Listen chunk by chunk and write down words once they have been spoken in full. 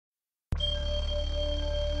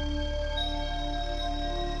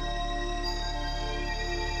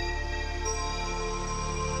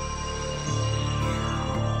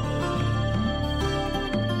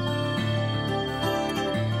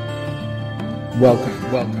Welcome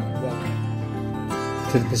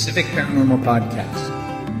to the Pacific Paranormal Podcast,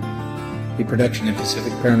 a production of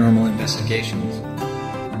Pacific Paranormal Investigations.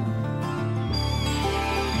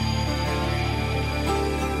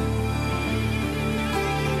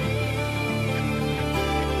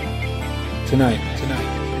 Tonight,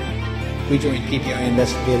 we join PPI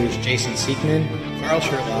investigators Jason Siekman, Carl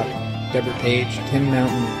Sherlock, Deborah Page, Tim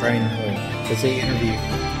Mountain, and Brian Hoy as they interview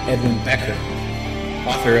Edwin Becker,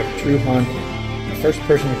 author of True Haunting, a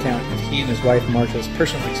first-person account of he and his wife Marsha's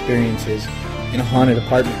personal experiences in a haunted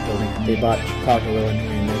apartment building that they bought in Chicago,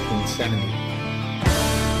 Illinois in 1970.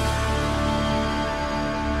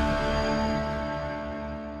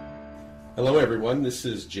 Hello everyone, this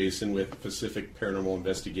is Jason with Pacific Paranormal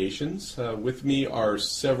Investigations. With me are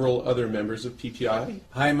several other members of PPI.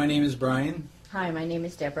 Hi, my name is Brian. Hi, my name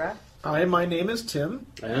is Deborah. Hi, my name is Tim.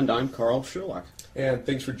 And I'm Carl Sherlock. And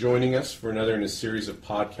thanks for joining us for another in a series of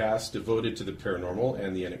podcasts devoted to the paranormal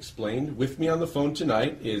and the unexplained. With me on the phone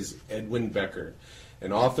tonight is Edwin Becker,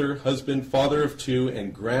 an author, husband, father of two,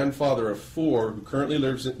 and grandfather of four who currently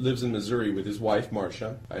lives in Missouri with his wife,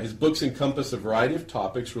 Marsha. His books encompass a variety of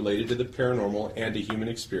topics related to the paranormal and to human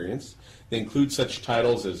experience. They include such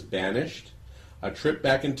titles as Banished, A Trip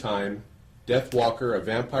Back in Time, Death Walker, A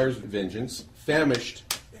Vampire's Vengeance, Famished,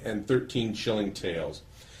 and 13 Chilling Tales.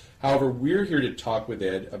 However, we're here to talk with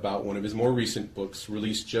Ed about one of his more recent books,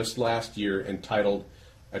 released just last year, entitled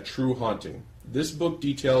A True Haunting. This book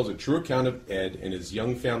details a true account of Ed and his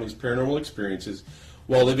young family's paranormal experiences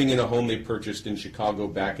while living in a home they purchased in Chicago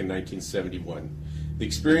back in 1971. The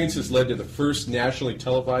experiences led to the first nationally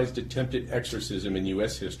televised attempted exorcism in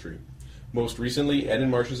U.S. history. Most recently, Ed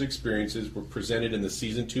and Marsha's experiences were presented in the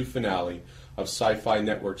Season 2 finale of Sci-Fi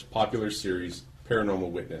Network's popular series,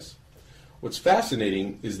 Paranormal Witness. What's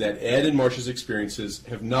fascinating is that Ed and Marsha's experiences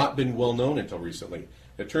have not been well known until recently.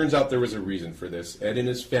 It turns out there was a reason for this. Ed and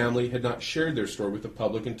his family had not shared their story with the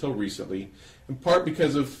public until recently, in part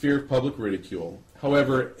because of fear of public ridicule.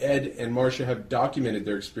 However, Ed and Marsha have documented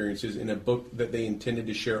their experiences in a book that they intended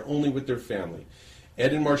to share only with their family.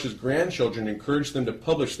 Ed and Marsha's grandchildren encouraged them to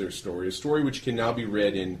publish their story, a story which can now be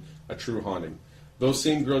read in A True Haunting. Those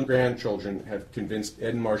same grandchildren have convinced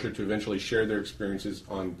Ed and Marsha to eventually share their experiences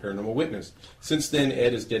on Paranormal Witness. Since then,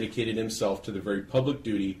 Ed has dedicated himself to the very public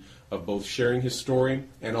duty of both sharing his story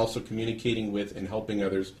and also communicating with and helping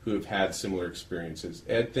others who have had similar experiences.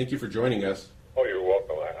 Ed, thank you for joining us. Oh, you're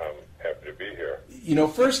welcome. I'm happy to be here. You know,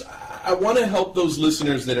 first, I want to help those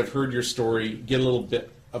listeners that have heard your story get a little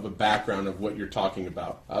bit of a background of what you're talking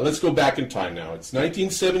about. Let's go back in time now. It's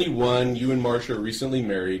 1971, you and Marsha are recently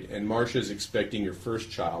married, and Marsha is expecting your first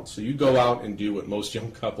child. So you go out and do what most young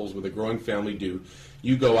couples with a growing family do.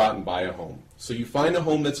 You go out and buy a home. So you find a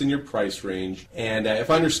home that's in your price range, and if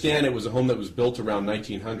I understand, it was a home that was built around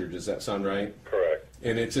 1900. Does that sound right? Correct.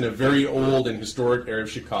 And it's in a very old and historic area of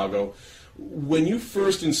Chicago. When you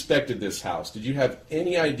first inspected this house, did you have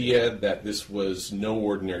any idea that this was no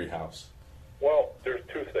ordinary house? Well, there's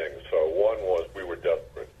two things. One was we were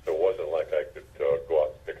desperate. So it wasn't like I could go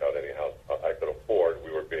out and pick out any house I could afford.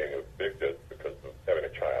 We were being evicted because of having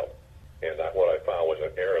a child. And what I found was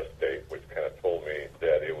an heir estate, which kind of told me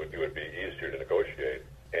that it would be easier to negotiate.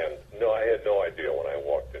 And no, I had no idea when I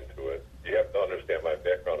walked into it. You have to understand my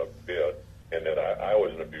background a bit, and that I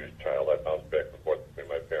was an abused child. I bounced back and forth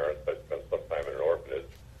between my parents. I spent some time in an orphanage.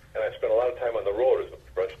 And I spent a lot of time on the road as a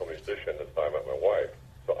professional musician. That's how I met my wife.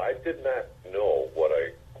 So I did not know what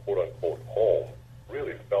a quote-unquote home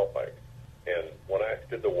really felt like. And when I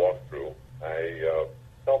did the walkthrough, I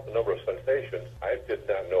felt a number of sensations. I did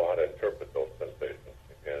not know how to interpret those sensations.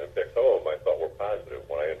 And in fact, some of them I thought were positive.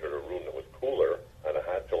 When I entered a room that was cooler on a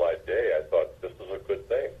hot July day, I thought this is a good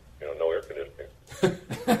thing. You know, no air conditioning.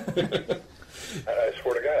 I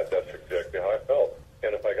swear to God, that's exactly how I felt.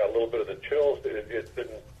 And if I got a little bit of the chills, it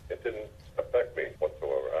didn't affect me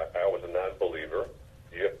whatsoever. I was a non-believer.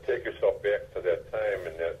 You have to take yourself back to that time,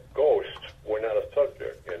 and that ghosts were not a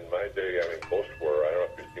subject. In my day, ghosts were, I don't know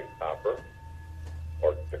if you've seen Copper,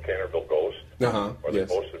 or the Canterville Ghost, or the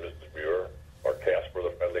Ghost of Mrs. Muir, or Casper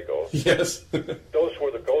the Friendly Ghost. Yes. Those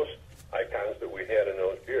were the ghost icons that we had in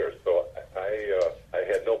those years. So I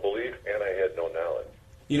had no belief, and I had no knowledge.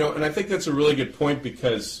 You know, and I think that's a really good point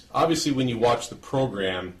because obviously when you watch the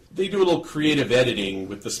program, they do a little creative editing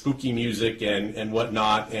with the spooky music and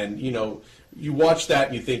whatnot, and, you know, you watch that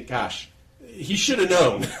and you think, gosh, he should have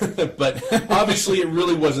known. But obviously it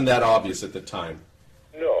really wasn't that obvious at the time.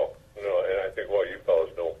 No, and I think, well, you fellows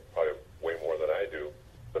know probably way more than I do.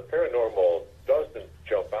 The paranormal doesn't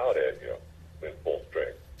jump out at you in full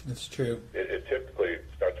strength. That's true. It typically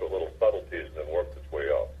starts with little subtleties and then works its way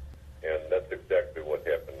up. And that's exactly what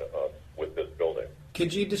happened to us with this building.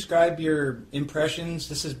 Could you describe your impressions?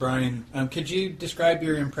 This is Brian. Could you describe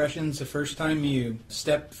your impressions the first time you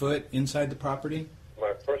stepped foot inside the property?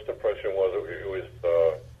 My first impression was it was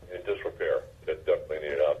in disrepair. It definitely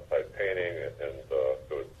needed outside painting, and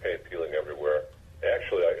there was paint peeling everywhere.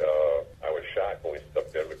 Actually, I was shocked when we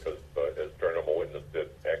stepped in because, as Paranormal Witness did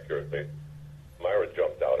accurately, Myra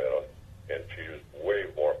jumped out at us, and she used way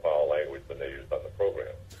more foul language than they used on the program.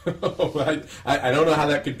 I don't know how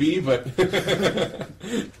that could be, but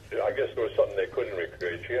I guess there was something they couldn't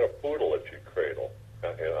recreate. She had a poodle that she'd cradle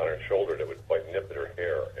on her shoulder that would like nip at her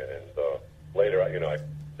hair, and later, I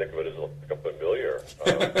think of it as like a familiar.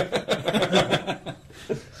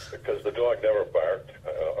 Because the dog never barked.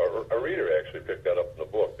 A reader actually picked that up in the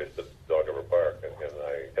book. They said the dog never barked, and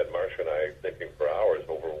I had Marcia and I thinking for hours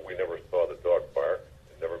over. We never saw the dog bark.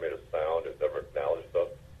 It never made a sound. It never acknowledged us.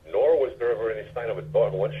 Nor was there ever any sign of a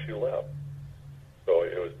dog once she left. So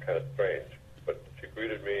it was kind of strange. But she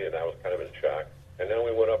greeted me, and I was kind of in shock. And then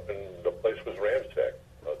we went up, and the place was ransacked.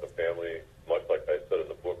 The family, much like I said in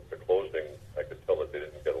the book, the closing, I could tell that they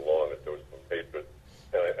didn't get along, that there was some hatred.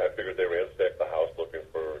 And I figured they ransacked the house looking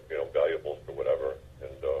for, valuables or whatever.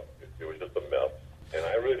 And it was just a mess. And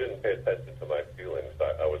I really didn't pay attention to my feelings.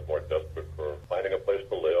 I was more desperate for finding a place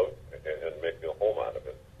to live and making a home out of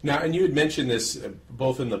it. Now, and you had mentioned this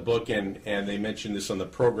both in the book and they mentioned this on the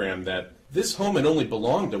program, that this home had only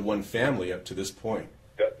belonged to one family up to this point.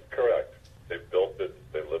 That's correct. They built it.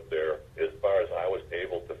 They lived there. As far as I was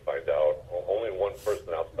able to find out, only one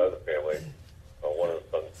person outside the family, one of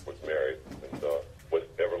the sons was married and was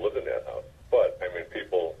never lived in that house. But,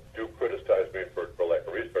 people do criticize me for lack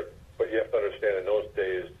of research. But you have to understand, in those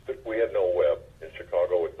days, we had no web. In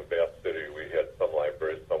Chicago, it's a vast city. We had some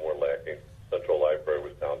libraries, some were lacking. Central Library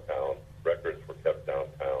was downtown. Records were kept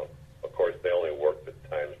downtown. Of course, they only worked at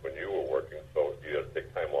times when you were working, so you had to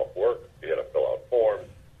take time off work. You had to fill out forms.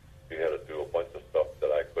 You had to do a bunch of stuff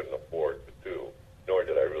that I couldn't afford to do, nor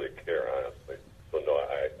did I really care, honestly. So, no,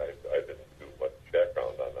 I didn't do much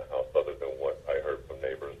background on the house other than what I heard from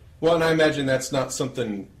neighbors. Well, and I imagine that's not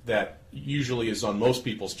something that usually is on most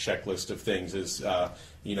people's checklist of things is,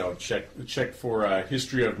 check for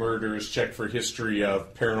history of murders, check for history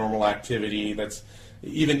of paranormal activity. That's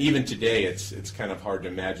even today, it's kind of hard to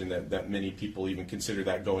imagine that many people even consider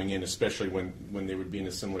that going in, especially when they would be in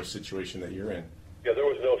a similar situation that you're in. Yeah, there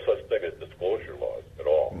was no such thing as disclosure laws at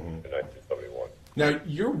all in 1971. Now,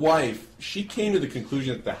 your wife, she came to the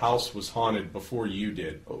conclusion that the house was haunted before you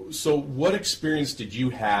did. So what experience did you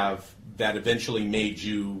have that eventually made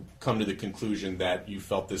you come to the conclusion that you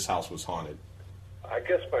felt this house was haunted? I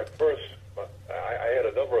guess I had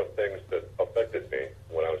a number of things that affected me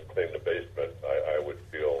when I was cleaning the basement. I would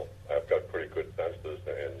feel, I've got pretty good senses,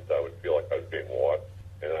 and I would feel like I was being watched,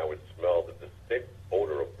 and I would smell the distinct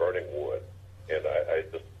odor of burning wood. And I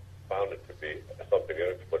just found it to be something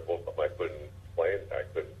inexplicable, something I couldn't explain. I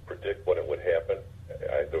couldn't predict when it would happen.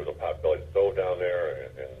 There was a pot-bellied stove down there,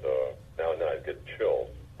 and now and then I'd get chills.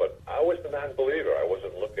 But I was a non-believer. I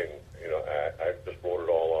wasn't looking, I just wrote it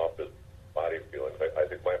all off as body feelings. I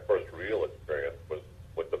think my first real experience was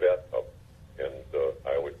with the bathtub. And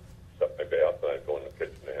I would set my bath, and I'd go in the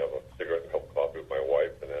kitchen to have a cigarette and cup of coffee with my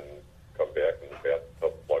wife, and then come back, and the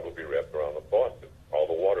bathtub plug would be wrapped around the faucet. All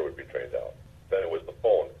the water would be drained out. Then it was the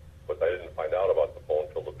phone. But I didn't find out about the phone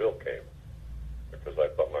until the bill came, because I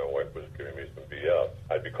thought my wife was giving me some BS.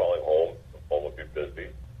 I'd be calling home. The phone would be busy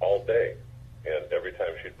all day. And every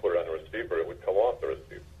time she'd put it on the receiver, it would come off the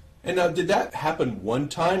receiver. And now, did that happen one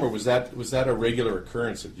time, or was that a regular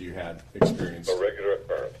occurrence that you had experienced? A regular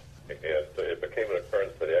occurrence. And it became an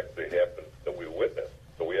occurrence that actually happened, that we witnessed.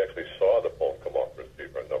 So we actually saw the phone come off the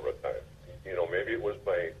receiver a number of times. Maybe it was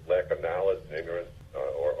my lack of knowledge and ignorance,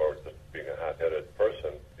 or just being a hot-headed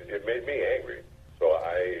person. It made me angry. So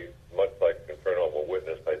I, much like in Paranormal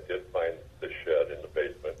Witness, I did find the shed in the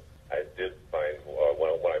basement. I did find,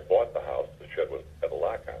 when I bought the house, the shed had a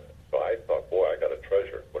lock on it. So I thought, boy, I got a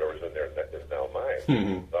treasure. Whatever's in there is now mine.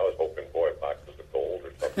 Mm-hmm. So I was hoping, boy, boxes of gold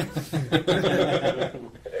or something.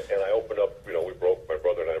 And I opened up, my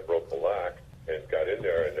brother and I broke the lock and got in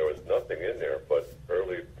there, and there was nothing in there but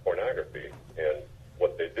early pornography. And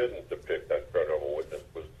what they didn't depict on Paranormal Witness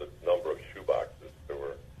was the number of shoeboxes. There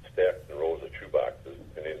were stacks and rows of shoeboxes,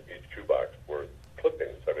 and in each shoebox were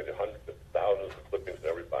clippings. Hundreds of thousands of clippings in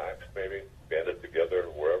every box, maybe, banded together.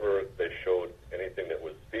 Wherever they showed anything that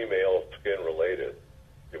was female skin related,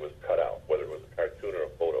 it was cut out, whether it was a cartoon or a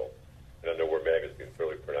photo. And then there were magazines,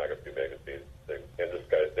 early pornography magazines, things. And this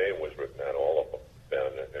guy's name was written on all of them.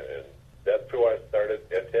 And that's who I started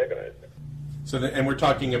antagonizing. So, and we're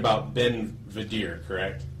talking about Ben Vidier,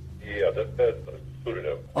 correct? Yeah, that's a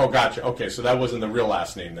pseudonym. Oh, gotcha. Okay, so that wasn't the real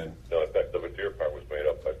last name then. No, in fact, the Vidir part was made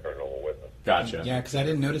up by Paranormal Witness. Gotcha. Yeah, because I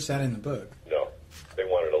didn't notice that in the book. No, they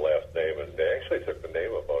wanted a last name, and they actually took the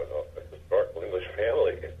name of a historical English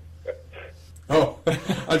family. Oh,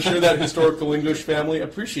 I'm sure that historical English family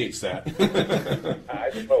appreciates that. I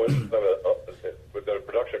just thought it was with the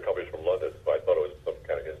production companies from London, so I thought it was some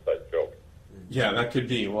kind of inside joke. Yeah, that could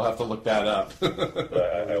be. We'll have to look that up.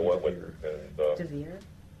 But I went with it. And, DeVere?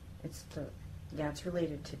 It's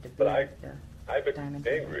related to DeVere. but I became diamond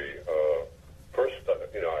angry. First,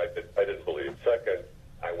 I didn't believe. Second,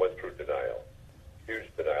 I went through denial. Huge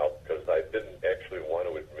denial, because I didn't actually want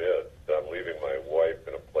to admit that I'm leaving my wife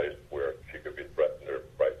in a place where she could be threatened or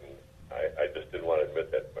frightened. I just didn't want to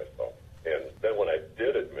admit that to myself. And then when I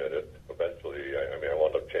did admit it, eventually, I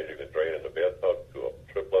wound up changing the drain in the bathtub to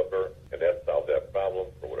a trip lever, and that solved that problem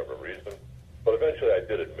for whatever reason. But eventually I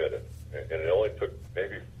did admit it, and it only took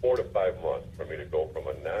maybe 4 to 5 months for me to go from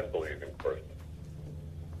a non-believing person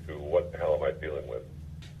to what the hell am I dealing with?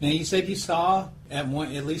 Now, you said you saw, at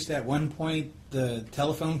least at one point, the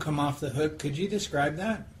telephone come off the hook. Could you describe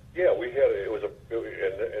that? Yeah, we had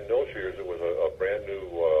in those years it was a brand new.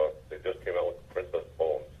 They just came out with the Princess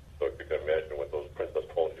phones, so if you can imagine what those Princess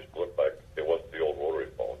phones used to look like, it wasn't the old rotary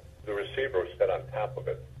phone. The receiver was set on top of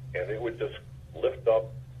it, and it would just lift up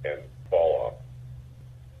and fall off.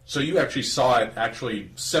 So you actually saw it actually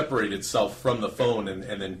separate itself from the phone and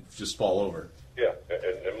then just fall over. Yeah,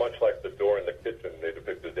 and much like the door in the kitchen, they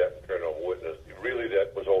depicted that in Paranormal Witness. Really,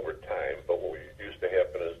 that was over time, but what used to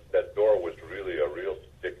happen is that door was really a real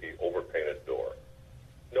sticky, overpainted door.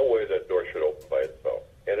 No way that door should open by itself.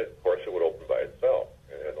 And of course, it would open by itself.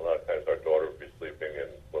 And a lot of times our daughter would be sleeping, and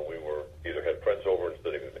when we were either had friends over and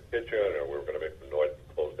sitting in the kitchen, or we were going to make some noise and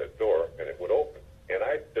close that door, and it would open. And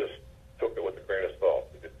I just took it with a grain of salt.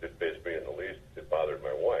 It fazed me in the least. It bothered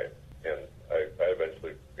my wife. And I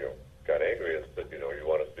eventually, got angry and said, you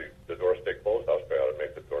want to see the door stay closed? I'll try out and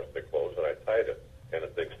make the door stay closed. And I tied it, and the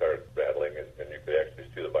thing started rattling, and you could actually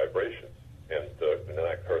see the vibrations. And then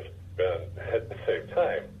I cursed Ben at the same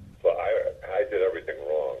time. So I did everything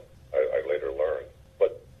wrong. I later learned.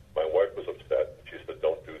 But my wife was upset. She said,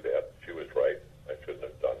 don't do that. She was right. I shouldn't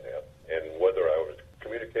have done that. And whether I was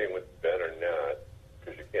communicating with Ben or not,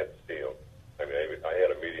 because you can't see him. I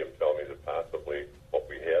had a medium tell me that possibly what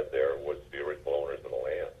we had there was the original owners of the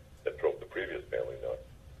land that drove the previous family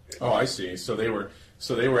nuts. Oh, I see. So they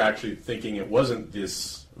were actually thinking it wasn't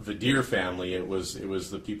this Vidir family. It was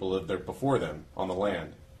the people that lived there before them on the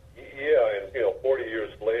land. Yeah, and 40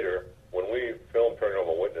 years later, when we filmed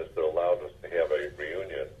Paranormal Witness, it allowed us to have a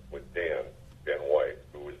reunion with Dan White,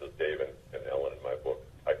 who was the Dave and Ellen in my book.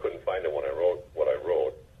 I couldn't find it when I wrote what I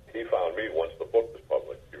wrote. He found me once the book was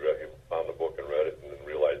published. He found the book and read it, and then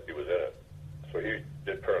realized he was in it. So he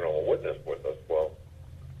did Paranormal Witness with us. Well,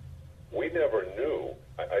 we never knew.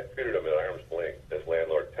 I treated him at arm's length as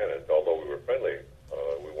landlord-tenant, although we were friendly.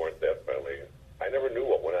 We weren't that friendly. I never knew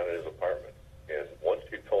what went on in his apartment. And once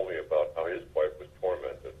he told me about how his wife was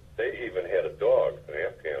tormented, they even had a dog, an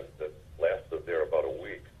Afghan, that lasted there about a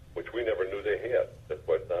week, which we never knew they had. That's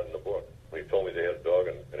why it's not in the book. He told me they had a dog,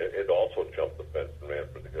 and it also jumped the fence and ran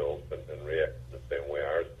for the hills and reacted the same way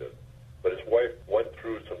ours did. But his wife went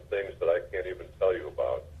through some things that I can't even tell you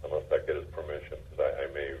about unless I get his permission, because I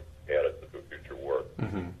may add it to future work.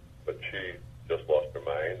 Mm-hmm. But she just lost her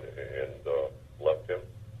mind and left him,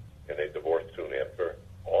 and they divorced soon after,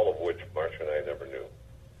 all of which Marcia and I never knew.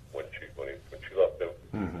 When she left him,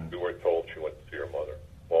 mm-hmm. we were told she went to see her mother.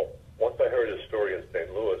 Well, once I heard his story in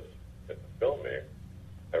St. Louis at the filming,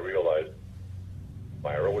 I realized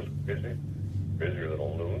Myra was busy, busier than a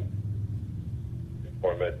loon. She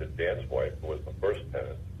tormented Dan's wife, who was the first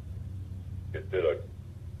tenant. It did a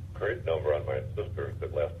great number on my sister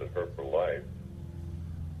that lasted her for life.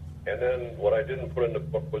 And then what I didn't put in the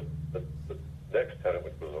book was the next tenant,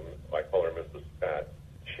 which was, I call her Mrs. Scott.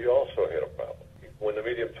 She also had a problem. When the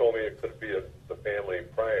medium told me it could be the family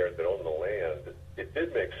prior that owned the land, it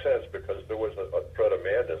did make sense because there was a thread of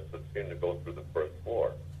madness that seemed to go through the first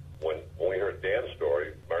floor. When we heard Dan's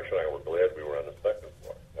story, Marcia and I were glad we were on the second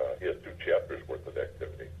floor. He has 2 chapters worth of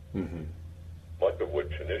activity, Mm-hmm. much of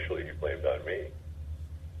which initially he blamed on me.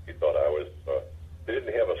 He thought I was, they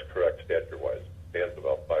didn't have us correct stature-wise. Dan's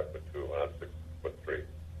about 5'2", and I'm 6'3".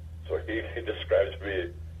 So he describes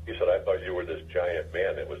me, he said, I thought you were this giant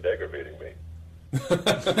man that was aggravating me.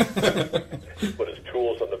 He put his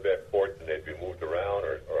tools on the back porch, and they'd be moved around,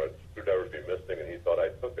 or a screwdriver would be missing, and he thought I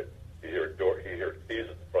took it. He heard keys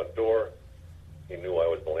at the front door. He knew I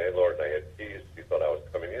was the landlord, and I had keys. He thought I was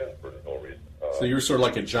coming in for no reason. So you were sort of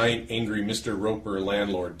like a giant, angry Mr. Roper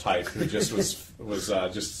landlord type who just was was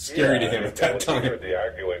just scary to him at that When time. we heard the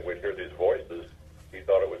arguing, we'd hear these voices. He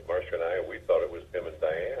thought it was Marcia and I, and we thought it was him and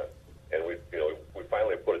Diane. And we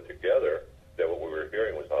finally put it together that what we were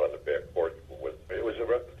hearing was out on the back porch. It was a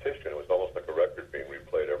repetition. It was almost like a record being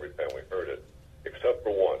replayed every time we heard it, except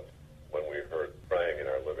for once when we heard crying in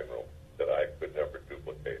our living room that I could never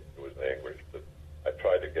duplicate. It was an anguish that I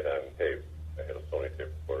tried to get on tape. I had a Sony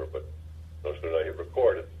tape recorder, but no sooner than I hit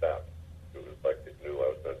record, it stopped. It was like it knew I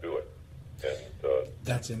was going to do it. And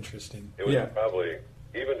That's interesting. it was Yeah. probably,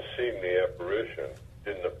 even seeing the apparition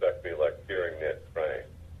didn't affect me like hearing that crying.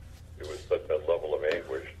 It was such a level of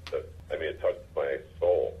anguish that, it touched my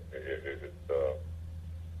soul.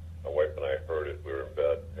 My wife and I heard it. We were in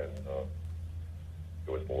bed, and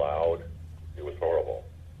it was loud. It was horrible.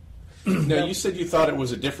 Now, you said you thought it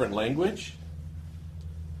was a different language?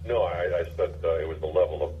 No, I said it was the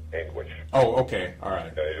level of anguish. Oh, okay. All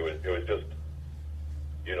right. It was just,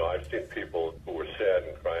 I've seen people who were sad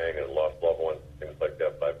and crying and lost loved ones, things like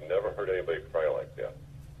that, but I've never heard anybody cry like that,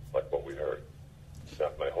 like what we heard.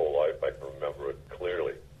 Not my whole life. I can remember it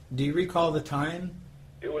clearly. Do you recall the time?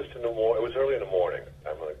 It was it was early in the morning.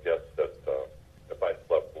 I'm going to guess that if I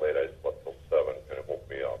slept late, I slept till 7, and it woke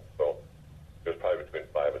me up. So it was probably between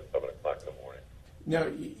 5 and 7 o'clock in the morning. Now,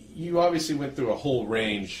 you obviously went through a whole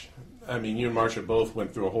range. You and Marcia both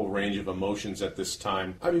went through a whole range of emotions at this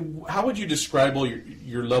time. How would you describe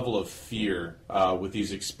your level of fear with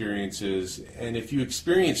these experiences? And if you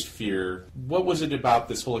experienced fear, what was it about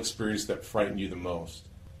this whole experience that frightened you the most?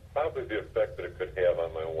 Probably the effect that it could have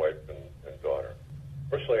on my wife and daughter.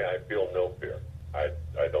 Personally, I feel no fear. I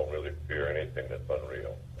don't really fear anything that's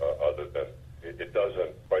unreal, other than it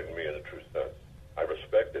doesn't frighten me in a true sense. I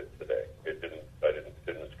respect it today. It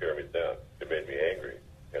didn't scare me then. It made me angry,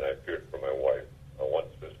 and I feared for my wife. Once,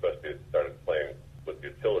 especially, it started playing with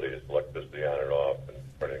utilities, electricity on and off, and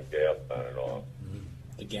turning gas on and off.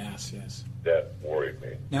 The gas, yes. That worried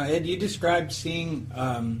me. Now, Ed, you described seeing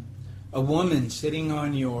a woman sitting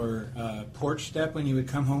on your porch step when you would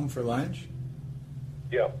come home for lunch?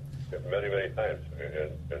 Yeah, many, many times.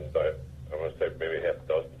 And I'm going to say maybe half a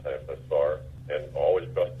dozen times I saw her, and always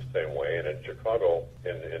dressed the same way. And in Chicago,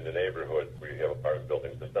 in the neighborhood, we have apartment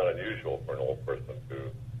buildings. It's not unusual for an old person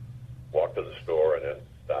to walk to the store and then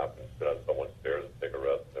stop and sit on someone's stairs and take a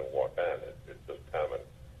rest and then walk on. It's just common.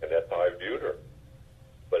 And that's how I viewed her.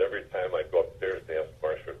 But every time I'd go upstairs to ask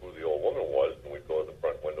Marcia who the old woman was, and we'd go to the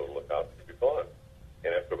front window to look out, she'd be gone.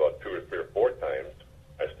 And after about 2 or 3 or 4 times,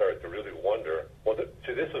 I started to really wonder,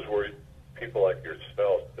 see, this is where people like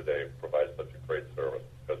yourselves today provide such a great service,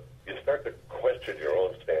 because you start to question your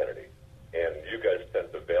own sanity, and you guys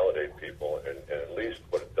tend to validate people, and at least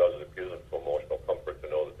what it does is it gives them some emotional comfort to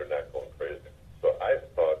know that they're not going crazy. So I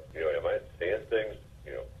thought, am I seeing things?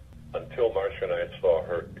 Until Marcia and I saw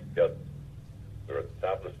her together. We were at the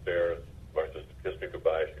top of the stairs. Marcia kissed me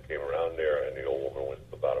goodbye. She came around there, and the old woman was at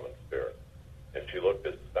the bottom of the stairs. And she looked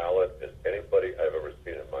as solid as anybody I've ever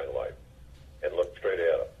seen in my life, and looked straight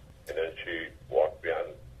at us. And then she walked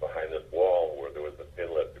behind this wall where there was an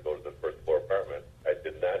inlet to go to the first floor apartment. I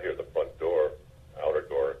did not hear the front door, outer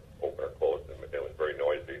door, open or close, and it was a very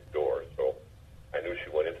noisy door. So I knew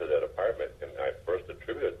she went into that apartment, and I first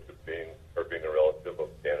attributed it to her being a relative of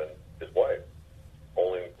Dan and his wife.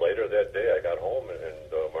 Only later that day I got home, and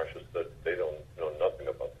Marcia said they don't know nothing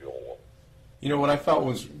about the old woman. What I thought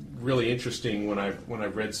was really interesting when I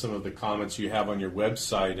read some of the comments you have on your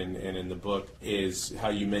website and in the book is how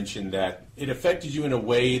you mentioned that it affected you in a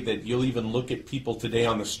way that you'll even look at people today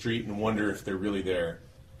on the street and wonder if they're really there.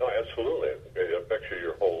 No, absolutely. It affects you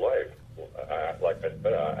your whole life. Like I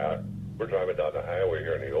said, we're driving down the highway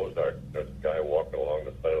here in the Ozarks. There's a guy walking along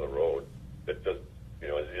the side of the road that just,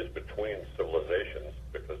 is between civilizations,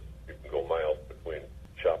 because you can go miles between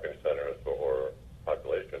shopping centers or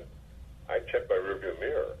population. I check my rearview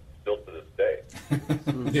mirror still to this day.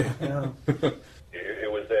 Yeah.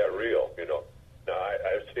 It was that real, Now,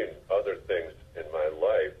 I've seen other things in my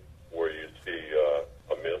life where you see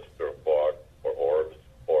a mist or a fog or orbs,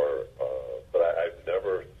 but I've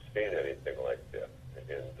never seen anything like that,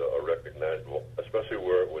 and recognizable, especially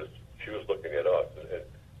where she was looking at us, and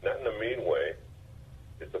not in a mean way.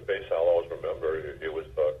 It's a face I'll always remember. It was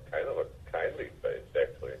kind of a kindly face,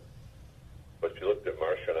 actually. But she looked at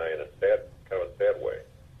Marcia and I in a kind of a sad way,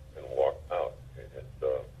 and walked out. And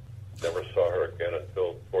never saw her again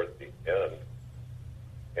until towards the end.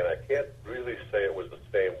 And I can't really say it was the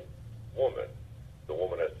same woman. The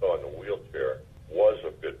woman I saw in the wheelchair was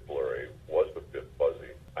a bit blurry, was a bit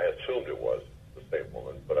fuzzy. I assumed it was the same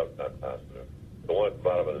woman, but I'm not positive. The one at the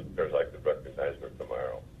bottom of the stairs, I could recognize her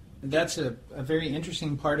tomorrow. that's a very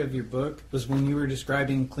interesting part of your book was when you were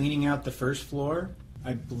describing cleaning out the first floor.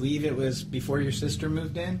 I believe it was before your sister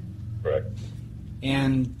moved in. Correct.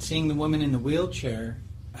 And seeing the woman in the wheelchair.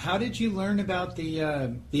 How did you learn about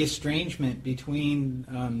the estrangement between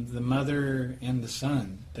the mother and the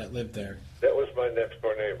son that lived there? That was my next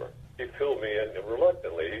door neighbor. He filled me in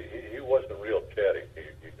reluctantly. He wasn't real chatty.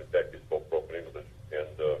 In fact, he spoke broken English and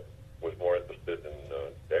was more interested in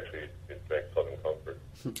actually in drank Southern Comfort.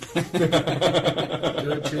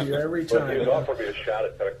 Do it to you every But he time. would offer me a shot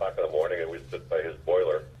at 10 o'clock in the morning, and we'd sit by his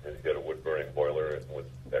boiler. And he had a wood-burning boiler and would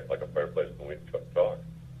act like a fireplace, and we'd talk.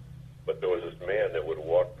 But there was this man that would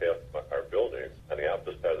walk past our building on the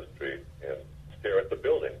opposite side of the street and stare at the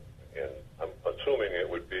building. And I'm assuming it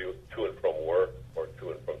would be to and from work or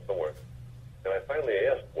to and from somewhere. And I finally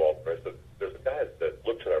asked Walter, I said, there's a guy that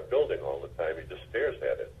looks at our building all the time. He just stares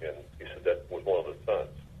at it. And he said that was one of the sons.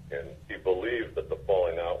 And he believed that the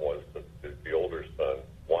falling out was that the older son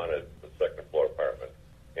wanted the second floor apartment.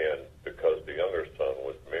 And because the younger son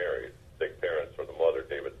was married, the parents or the mother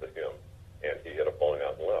gave it to him. And he had a falling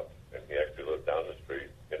out and left. And he actually lived down the street.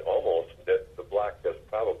 And almost that the block has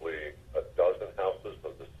probably a dozen houses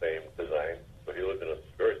of the same design. So he lived in a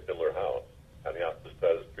very similar house on the opposite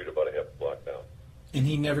side of the street, about a half block down. And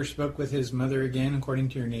he never spoke with his mother again, according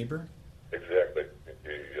to your neighbor? Exactly.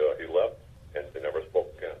 He left, and they never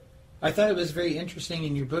spoke again. I thought it was very interesting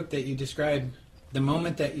in your book that you described the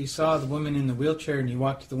moment that you saw the woman in the wheelchair and you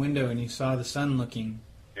walked to the window and you saw the son looking.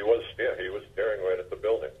 He was staring right at the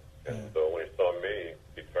building. And so when he saw me,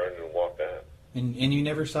 he turned and walked on. And you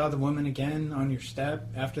never saw the woman again on your step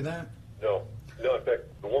after that? No, in fact,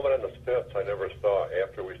 the woman on the steps I never saw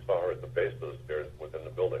after we saw her at the base of the stairs within the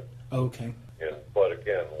building. Okay. But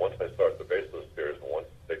again, once I saw her at the base of the stairs, and once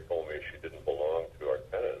they told me she didn't belong to our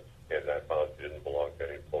tenants, and I found she didn't belong to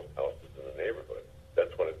any post houses in the neighborhood,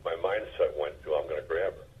 that's when my mindset went to, I'm going to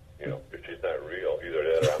grab her. If she's not real, either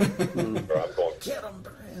that or I'm going, Get him,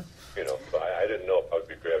 Brian. So I didn't know if I would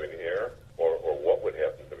be grabbing air or what would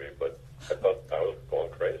happen to me, but I thought I was going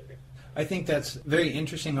crazy. I think that's a very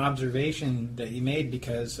interesting observation that you made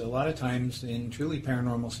because a lot of times in truly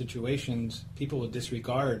paranormal situations, people will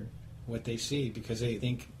disregard what they see because they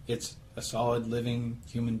think it's a solid living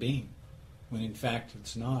human being, when in fact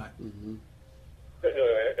it's not. Mm-hmm.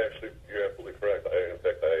 Actually, you're absolutely correct. In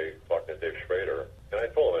fact, I talked to Dave Schrader, and I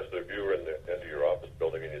told him, I said, if you were in the end of your office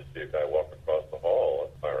building and you see a guy walk across the hall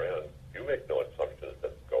at the far end, you make no assumptions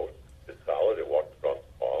that the ghost is solid. It walked across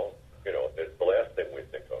the hall. It's the last thing we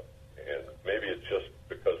think of. And maybe it's just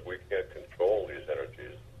because we can't control these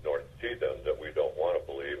energies nor see them that we don't want to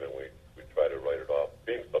believe, and we try to write it off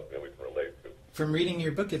being something that we can relate to. From reading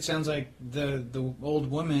your book, it sounds like the old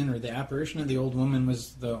woman or the apparition of the old woman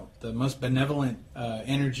was the most benevolent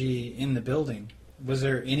energy in the building. Was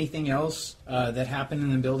there anything else that happened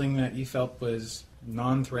in the building that you felt was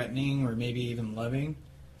non-threatening or maybe even loving,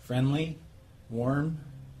 friendly, warm?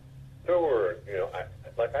 There were,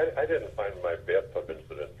 I didn't find my bathtub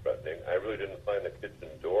incident threatening. I really didn't find the kitchen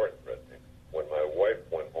door threatening. When my wife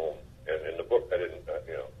went home, and in the book I didn't,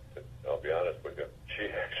 I'll be honest with you, she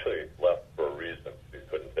actually left for a reason. She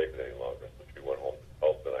couldn't take it any longer, so she went home to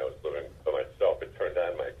Tulsa, and I was living by myself. It turned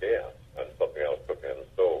on my gas on something I was cooking on the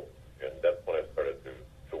stove, and that's when I started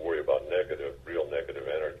to worry about real negative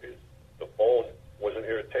energies. The phone was an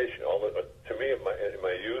irritation. To me, in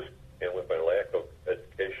my youth, and with my lack of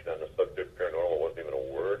education on the subject, paranormal wasn't even a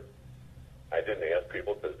word. I didn't ask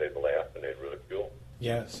people because they'd laugh and they'd ridicule.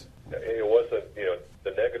 Yes. It wasn't,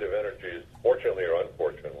 the negative energies, fortunately or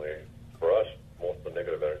unfortunately, for us, most of the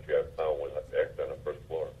negative energy I found was actually on the first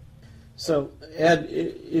floor. So, Ed,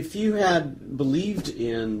 if you had believed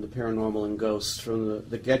in the paranormal and ghosts from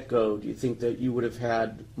the get-go, do you think that you would have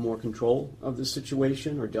had more control of the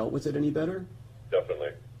situation or dealt with it any better?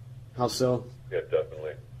 Definitely. How so? Yeah,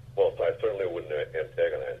 definitely. Well, so I certainly wouldn't have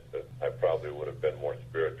antagonized it. I probably would have been more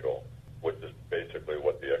spiritual, which is basically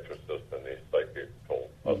what the exorcist and the psychic told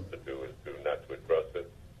us to do, is not to address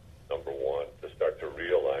it. Number one, to start to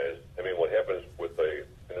realize, what happens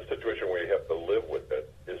in a situation where you have to live with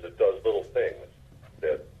it, is it does little things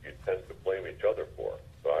that you tend to blame each other for.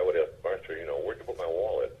 So I would ask Marcia, where'd you put my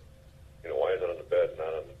wallet? Why is it on the bed,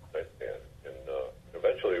 not on the nightstand? And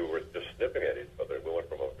eventually we were just snipping at each other. We went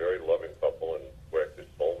from a very loving couple, and we're actually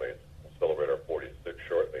soulmates. We'll celebrate our 46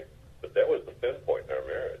 shortly. But that was the thin point.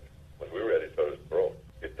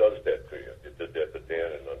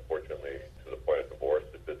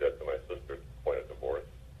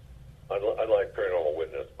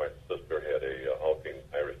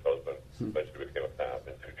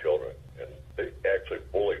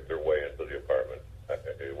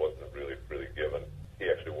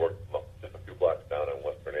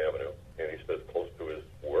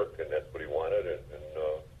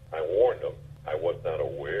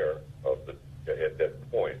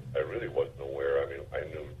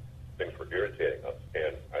 irritating us.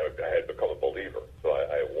 And I had become a believer. So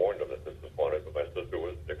I warned them that this was haunted, but my sister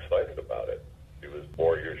was excited about it. She was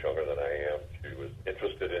 4 years younger than I am. She was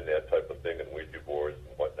interested in that type of thing and Ouija boards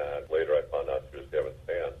and whatnot. Later I found out she was having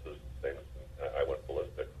seances and things, and I went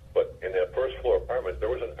ballistic. But in that first floor apartment, there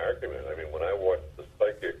was an argument. I mean, when I watched The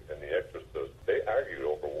Psychic and The Exorcist, they argued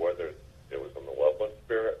over whether it was a malevolent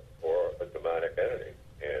spirit or a demonic entity.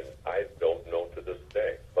 And I don't know to this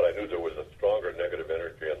day. But I knew there was a stronger negative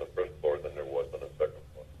energy on the first floor than there was on the second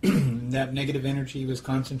floor. That negative energy was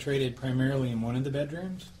concentrated primarily in one of the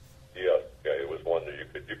bedrooms? Yes, yeah, it was one that you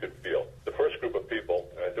could feel. The first group of people,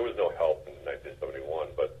 there was no help in 1971,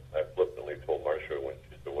 but I flippantly told Marcia when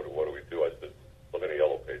she said, what do we do? I said, look in the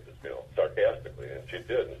yellow pages, sarcastically. And she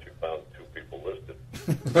did, and she found 2 people listed.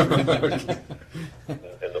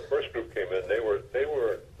 And the first group came in, there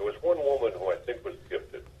was one woman who I think was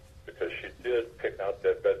gifted because she did pick out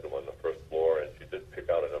that bedroom on the first floor, and she did pick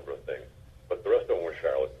out a number of things. But the rest of them were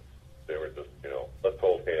charlatans. They were just, let's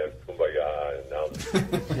hold hands, kumbaya, and now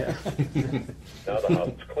the house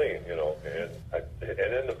is clean, and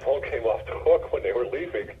then the phone came off the hook when they were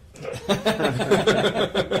leaving.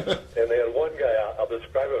 And they had one guy, I'll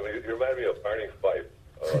describe him, he reminded me of Barney Fife.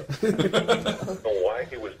 I don't know why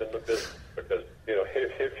he was in the business, because,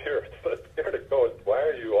 if you're scared of ghosts, why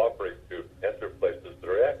are you offering to enter places that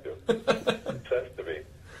are active? Makes sense to me.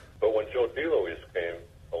 But when Joe DeLuise came,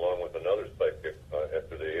 along with another psychic,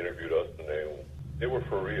 after they interviewed us, and they were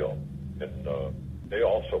for real. And they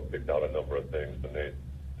also picked out a number of things, and they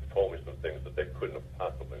told me some things that they couldn't have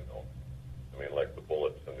possibly known. I mean, like the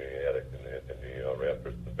bullets in the attic and the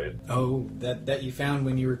rafters in the basement. Oh, that you found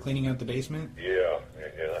when you were cleaning out the basement? Yeah,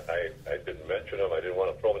 and I didn't mention them. I didn't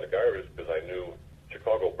want to throw them in the garbage because I knew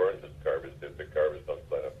Chicago burns its garbage. If the garbage don't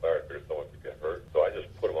light on fire, because someone could get hurt. So I just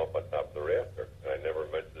put them up on top of the rafter, and I never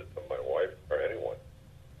mentioned it to my wife or anyone.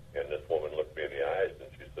 And this woman looked me in the eyes,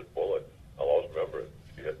 and she said, bullets. I'll always remember it.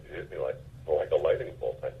 She hit me like a lightning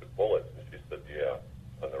bolt. I said, bullets. And she said, yeah,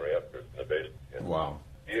 on the rafters in the basement. And Wow.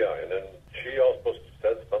 yeah, and then she also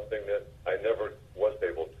said something that I never was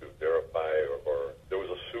able to verify, or there was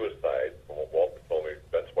a suicide from what Walter told me.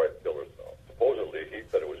 Ben's wife killed herself. Supposedly, he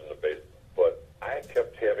said it was in the basement. But I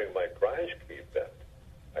kept having my garage key bent.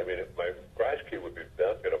 I mean, my garage key would be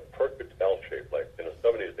bent in a perfect L shape. Like in the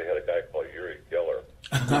 70s, they had a guy called Uri Geller.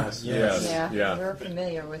 Yes. Yeah. We're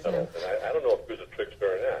familiar with him. And I don't know if he was a trickster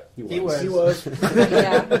or not. He was.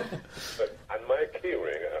 Yeah. But on my key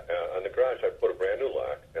ring, on the garage, I put a brand new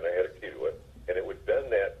lock, and I had a key to it, and it would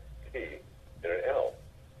bend that key in an L.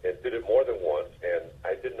 It did it more than once, and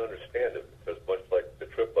I didn't understand it, because much like the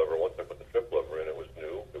trip lever, once I put the trip lever in, it was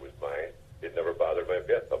new, it was mine, it never bothered my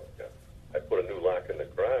bathtub again. I put a new lock in the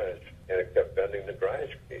garage, and it kept bending the garage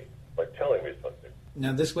key, like telling me something.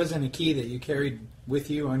 Now, this wasn't a key that you carried with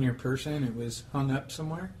you on your person. It was hung up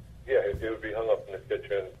somewhere? Yeah, it would be hung up in the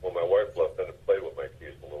kitchen. When my wife left, then it played with my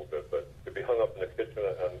keys a little bit, but it'd be hung up in the kitchen,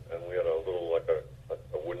 and we had a little, like a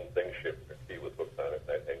wooden thing shaped key with hooks on it,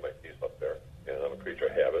 and I'd hang my keys up there. And I'm a creature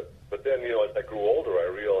of habit. But then, as I grew older, I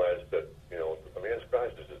realized that, a man's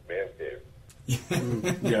garage is his man cave.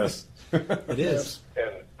 Yes. It is.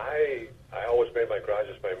 And I always made my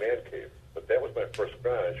garages my man cave. But that was my first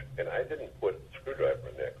garage, and I didn't put a screwdriver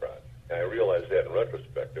in that garage. And I realized that in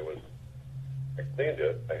retrospect. I cleaned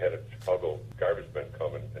it. I had a Chicago garbage man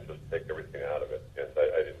come and just take everything out of it. And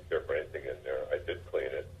I didn't care for anything in there. I did clean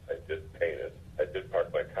it. I did paint it. I did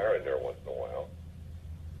park my car in there once in a while.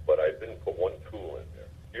 But I didn't put one tool in there.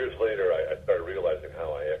 Years later, I started realizing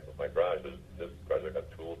how I act with my garage. This garage, I got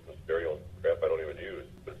tools and stereos and crap I don't even use.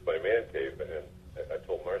 But it's my man cave, and I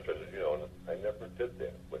told Marcia, I never did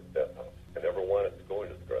that with that house. I never wanted to go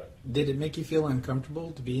into the garage. Did it make you feel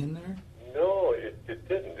uncomfortable to be in there? No, it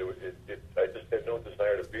didn't. I just had no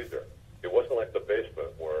desire to be there. It wasn't like the basement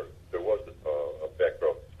where there was a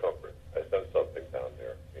background of discomfort. I sensed something down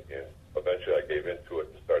there, and eventually I gave into it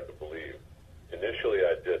and started to believe. Initially,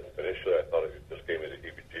 I didn't. Initially, I thought it just gave me the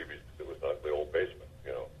heebie-jeebies because it was an ugly old basement,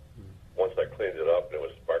 Once I cleaned it up and it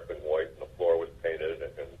was sparkling white and the floor was painted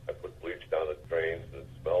and I put bleach down the drains and it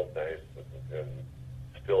smelled nice and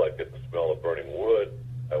still I'd get the smell of burning wood.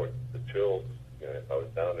 The chills. If I was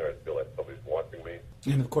down there, I'd feel like somebody's watching me.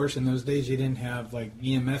 And of course, in those days, you didn't have like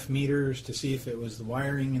EMF meters to see if it was the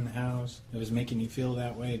wiring in the house that was making you feel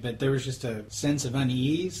that way. But there was just a sense of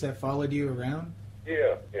unease that followed you around.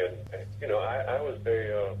 Yeah, and I was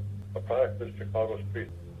a product of the Chicago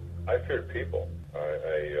streets. I feared people.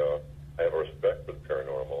 I have a respect for the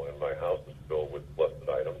paranormal, and my house is filled with blessed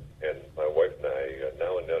items. And my wife and I,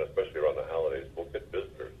 now and then, especially around the holidays, will get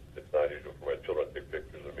visitors. It's not usual for my children to take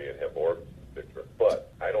pictures of me and have orbs in the picture.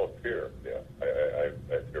 But I don't fear. Yeah, I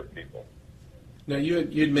fear people. Now, you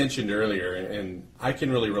had mentioned earlier, and I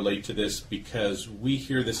can really relate to this because we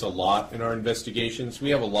hear this a lot in our investigations. We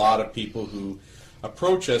have a lot of people who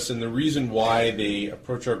approach us, and the reason why they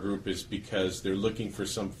approach our group is because they're looking for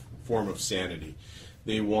some form of sanity.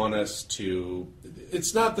 They want us to,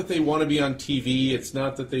 it's not that they want to be on TV, it's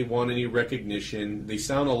not that they want any recognition. They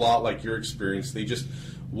sound a lot like your experience. They just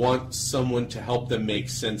want someone to help them make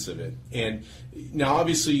sense of it. And now,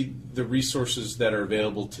 obviously, the resources that are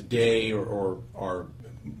available today or are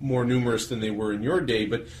more numerous than they were in your day,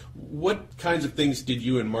 but what kinds of things did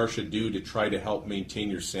you and Marcia do to try to help maintain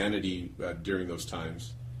your sanity during those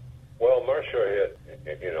times? Well, Marcia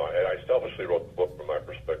had, and I selfishly wrote the book from my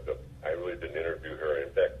perspective. I really didn't interview her. In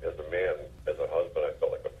fact, as a man, as a husband, I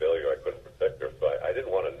felt like a failure. I couldn't protect her, so I didn't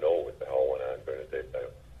want to know what the hell went on during the daytime.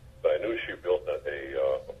 But I knew she built a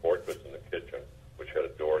fortress in the kitchen, which had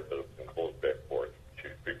a door to the enclosed back porch. She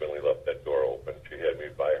frequently left that door open. She had me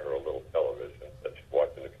buy her a little television that she'd watch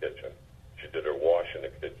in the kitchen. She did her wash in the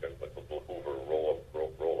kitchen with the little Hoover roll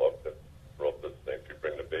up this thing. She'd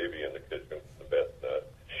bring the baby in the kitchen from the bassinet.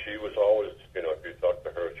 She was always, if you talk to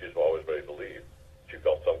her, she's always ready to leave. She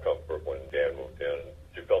felt some comfort when Dan moved in.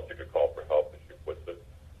 She felt she could call for help, and she puts it.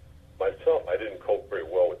 Myself, I didn't cope very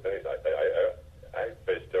well with anything. I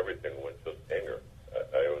faced everything with just anger.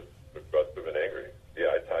 I was aggressive and angry. Yeah,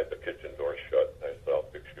 I tied the kitchen door shut, and I said, I'll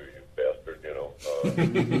fix you, you bastard,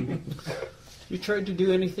 You tried to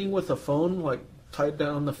do anything with the phone, like tied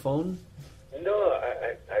down the phone? No,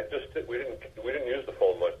 I just we didn't use the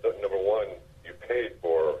phone much. Number one, you paid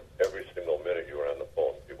for every single minute you were on the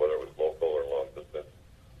phone, whether it was local or long distance.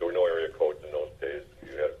 There were no area codes in those days.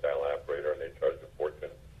 You had a dial operator, and they charged a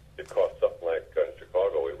fortune. It cost something like in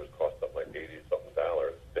Chicago, it was cost something like $80-something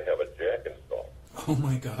to have a jack installed. Oh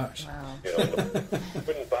my gosh. Wow. You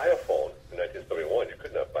couldn't buy a phone in 1971. You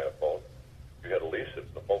could not buy a phone. You had to lease it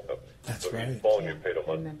to the phone company. That's so right. each phone you Yeah, paid a I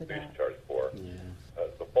month remember lease that. charge for. Yeah.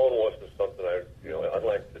 The phone wasn't something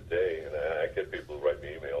unlike today, and I get people who write me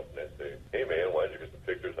emails and they say, hey man, why did you get some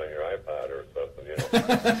pictures on your iPod or something,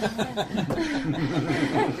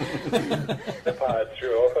 iPod's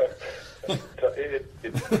true.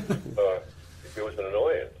 It was an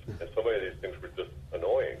annoyance, and so many of these things were just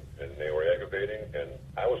annoying, and they were aggravating, and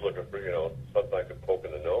I was looking for, something I could poke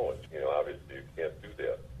in the nose. Obviously you can't do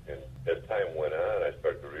that. And as time went on, I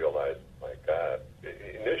started to realize, my God,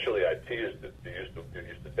 initially I teased it. We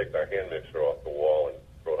used to take our hand mixer off the wall and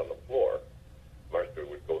throw it on the floor. Marcia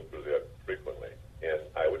would go through that frequently, and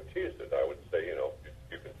I would tease it. I would say,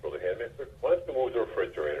 you can throw the hand mixer. Why don't you move the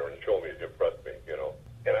refrigerator and show me you impress me,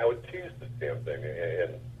 And I would tease this damn thing,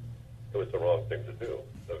 and it was the wrong thing to do.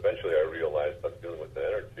 Eventually I realized I'm dealing with the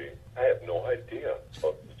energy. I have no idea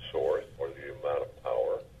of the source or the amount of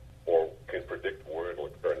power or can predict where it'll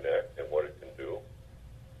occur next and what it can do.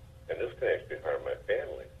 And this can actually harm my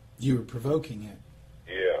family. You were provoking it.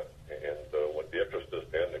 Yeah, and when the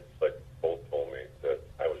exorcist and the psychic both told me that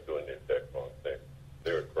I was doing the exact wrong thing.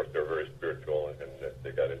 Of course, they're very spiritual, and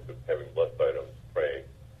they got into having blessed items, praying,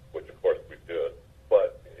 which of course we did.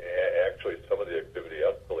 But actually, some of the activity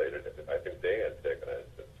escalated. I think they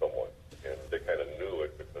antagonized it somewhat, and they kind of knew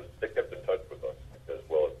it because they kept in touch with us, as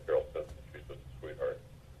well as Carol Simpson. She's just a sweetheart.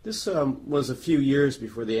 This was a few years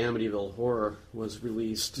before the Amityville Horror was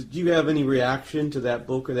released. Did you have any reaction to that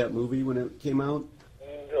book or that movie when it came out?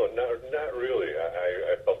 No, not really.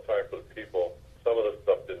 I felt sorry for the people. Some of the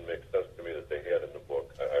stuff didn't make sense to me that they had in the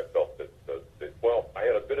book. I felt that, I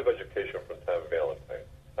had a bit of education from Tom Valentine.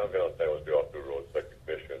 Tom Valentine was the author who wrote Psychic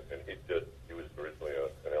Mission, and he was originally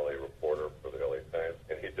an LA reporter for the LA Times,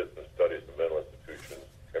 and he did some studies of mental institutions,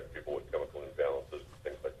 people with chemical imbalances,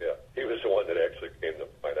 things like that. He was the one that actually came to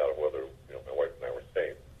find out whether, my wife and I were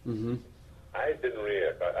sane. Mm-hmm. I didn't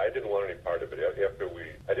react. I didn't want any part of it.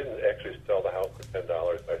 I didn't actually sell the house for $10.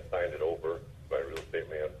 I signed it over to my real estate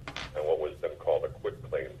man on what was then called a quick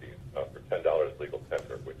claim deed for $10 legal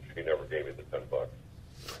tender, which he never gave me the $10.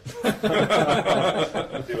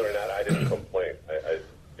 Believe it or not, I didn't complain.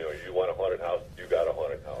 You want a haunted house, you got a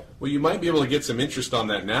haunted house. Well, you might be able to get some interest on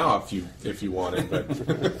that now if you wanted, but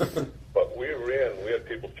But we had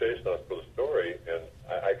people chasing us for the story, and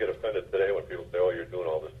I get offended today when people say, oh, you're doing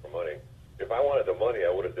all this for money. If I wanted the money,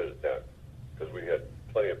 I would have did it then, because we had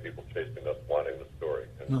plenty of people chasing us wanting the story.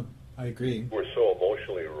 And No, I agree. we're so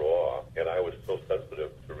emotionally raw, and I was so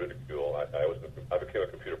sensitive to ridicule. I became a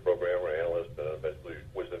computer programmer, analyst, and eventually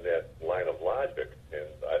was in that line of logic, and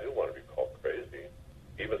I didn't want to be called crazy.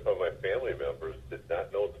 Even some of my family members did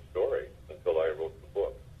not know the story until I wrote the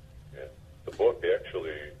book. And the book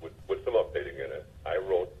actually, with some updating in it, I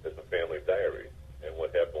wrote as a family diary. And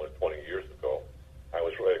what happened was 20 years ago, I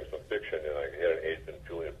was writing some fiction, and I had an agent,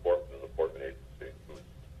 Julian Portman, in the Portman Agency.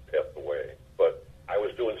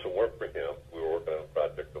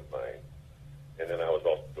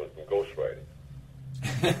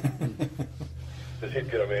 because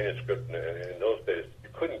he'd get a manuscript, and in those days, you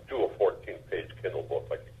couldn't do a 14-page Kindle book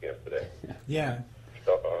like you can today. Yeah.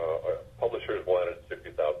 So, publishers wanted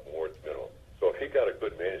 60,000 words minimum. So if he got a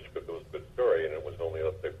good manuscript, it was a good story, and it was only,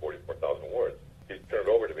 let's say, 44,000 words, he'd turn it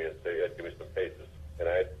over to me and say, Ed, give me some pages. And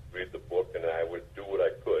I'd read the book, and I would do what I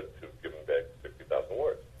could to give him back 60,000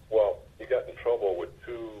 words. Well, he got in trouble with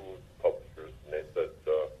two publishers, and they said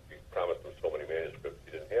he promised them so many manuscripts,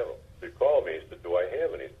 he didn't have them. So he called me, he said, do I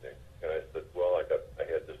have anything? And I said, well, I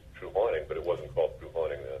had this True Haunting, but it wasn't called True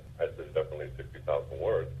Haunting then. I said, definitely 60,000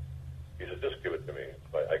 words. He said, just give it to me.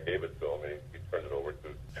 So I gave it to him, and he turned it over to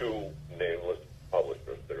two nameless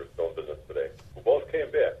publishers that are still in business today, who both came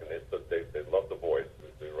back, and they said they loved the voice,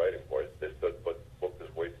 the writing voice. They said, but the book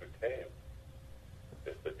is way too tame.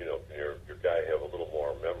 They said, can your guy have a little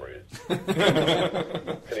more memories?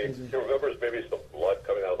 He remembers maybe some blood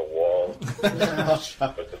coming out of the wall,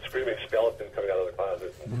 but the screaming skeleton coming out of the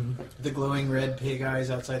closet. The glowing red pig eyes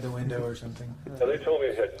outside the window or something. And they told me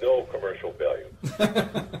it had no commercial value.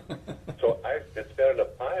 So it sat in a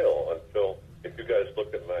pile until, if you guys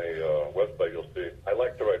look at my website, you'll see I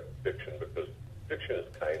like to write fiction because fiction is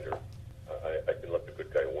kinder. I can let the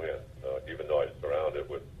good guy win, even though I surround it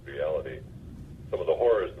with reality. Some of the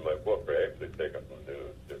horrors in my book are actually taken from the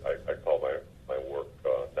news. I call my work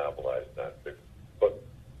novelized nonfiction. But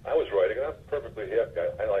I was writing, and I'm perfectly happy.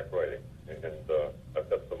 I like writing, and I've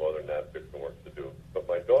got some other nonfiction work to do. But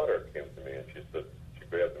my daughter came to me, and she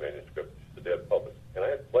grabbed the manuscript. She said, Dad, publish. And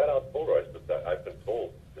I flat out told her, I said, I've been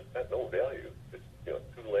told it's got no value. It's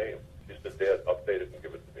too lame. She said, Dad, update it and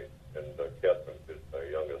give it to me. And Catherine is my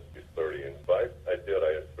youngest. She's 30. And so I did.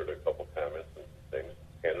 I inserted a couple comments and things,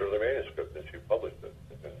 handed her the manuscript, and she published it.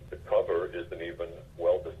 And the cover isn't even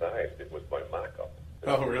well designed. It was my mock-up.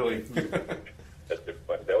 Oh, really?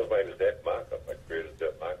 That was my exact mock-up. I created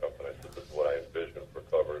that mock-up, and I said, this is what I envisioned for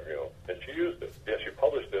cover, And she used it. Yeah, she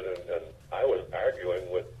published it, and I was arguing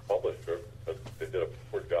with the publisher because they did a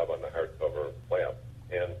poor job on the hardcover lamp.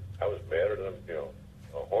 And I was madder than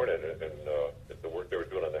a hornet at the work they were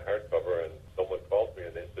doing on the hardcover. And someone called me,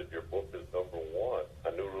 and they said, your book is #1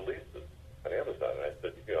 on new releases on Amazon. And I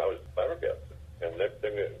said, I was flabbergasted. And next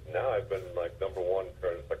thing, now I've been like #1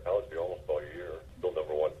 in psychology almost all year. Still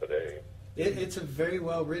 #1 today. It's a very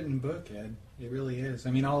well written book, Ed. It really is.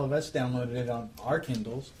 I mean, all of us downloaded it on our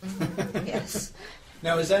Kindles. Yes.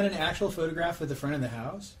 Now, is that an actual photograph of the front of the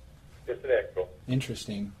house? It's an actual.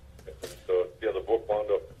 Interesting. So, yeah, the book wound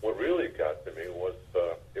up. What really got to me was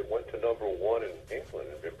it went to #1 in England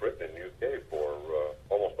and in Britain and UK for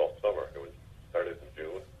almost all summer. It was started in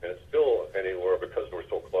June, and it's still anywhere because we're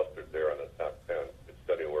so clustered there on the top 10. It's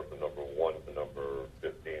anywhere from #1 to number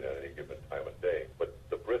 15 at any given time of day. But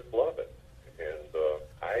the Brits love it, and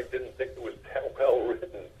I didn't think it was that well written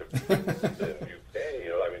to be in the UK.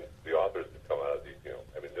 I mean, the authors that come out of these,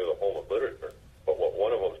 they're the home of literature. But what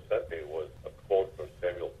one of them sent me was a quote from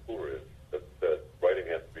Samuel Coleridge that said, writing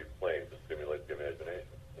has to be plain to stimulate the imagination.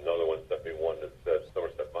 Another one sent me one that said,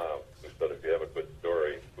 Somerset Maugham, who said, if you have a good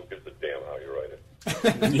story, who gives a damn how you write it?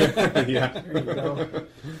 Yeah. There you go.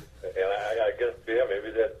 And I guess, yeah,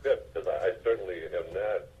 maybe that's it, because I certainly am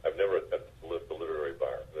not, I've never attempted to lift a literary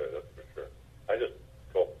bar, that's for sure. I just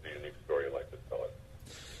go up with a unique story and like to tell it.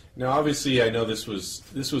 Now, obviously, I know this was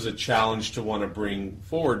a challenge to want to bring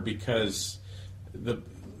forward because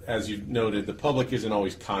as you've noted, the public isn't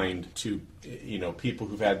always kind to people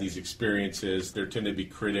who've had these experiences. There tend to be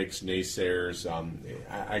critics, naysayers.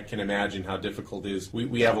 I can imagine how difficult it is.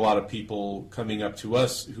 We have a lot of people coming up to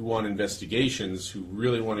us who want investigations, who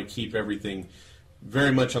really want to keep everything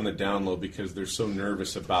very much on the down low because they're so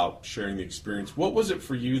nervous about sharing the experience. What was it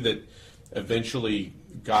for you that eventually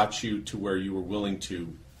got you to where you were willing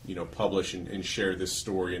to publish and share this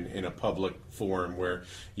story in a public forum where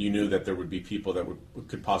you knew that there would be people that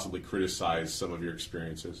could possibly criticize some of your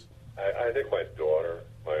experiences? I think my daughter,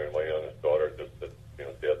 my youngest daughter, just said,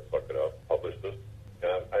 Dad, suck it up, publish this.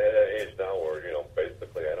 And I'm at an age now where,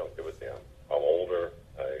 basically I don't give a damn. I'm older.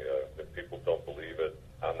 If people don't believe it,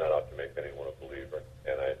 I'm not out to make anyone a believer.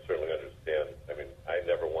 And I certainly understand. I mean, I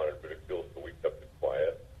never wanted ridicule, so we kept it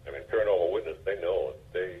quiet. I mean, Paranormal Witness, they know.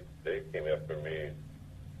 They came after me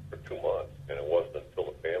for 2 months, and it wasn't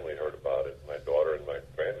until the family heard about it, my daughter and my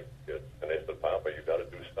grandkids, and they said, Papa, you got to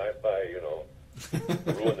do sci-fi,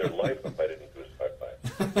 ruin their life if I didn't do sci-fi.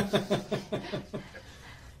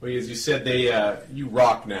 Well, as you said, you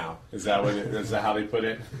rock now. Is that how they put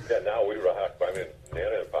it? Yeah, now we rock. I mean,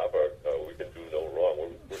 Nana and Papa, we can do no wrong.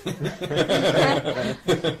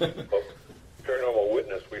 But Paranormal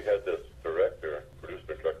Witness, we had this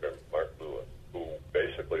producer-director, Mark Lewis, who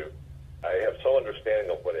basically, I have some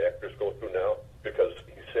understanding of what actors go through now because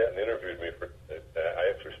he sat and interviewed me for,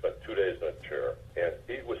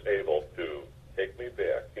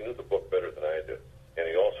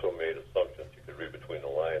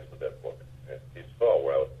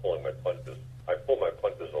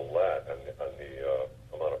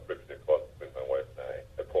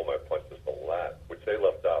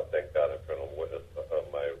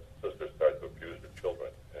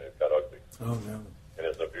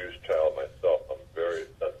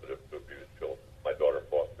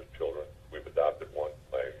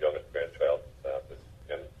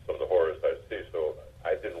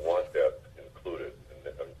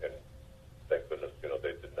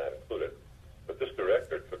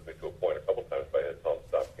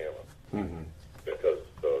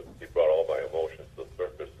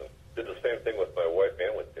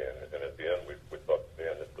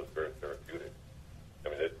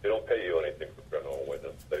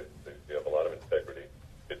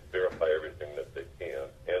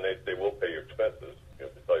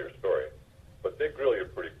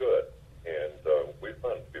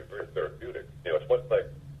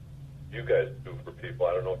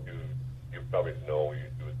 probably know you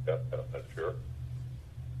do a death test, I'm sure.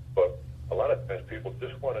 But a lot of times people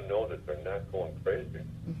just want to know that they're not going crazy.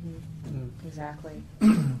 Exactly.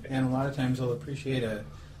 And a lot of times they'll appreciate a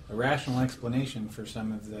rational explanation for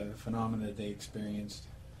some of the phenomena they experienced.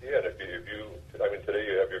 Yeah, and if you, I mean, today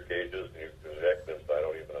you have your gauges and your exactness I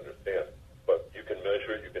don't even understand. But you can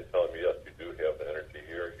measure it, you can tell them, yes, you do have the energy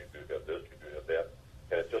here, you do have this, you do have that.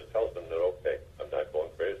 And it just tells them that, okay, I'm not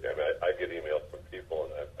going crazy. I mean, I get emails from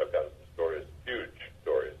people, and I've gotten some stories, huge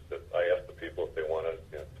stories, that I ask the people if they want to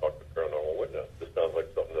talk to paranormal witness. This sounds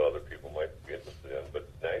like something that other people might be interested in, but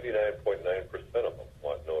 99.9% of them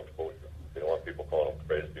want no exposure. They don't want people calling them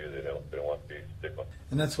crazy. They don't want the stigma.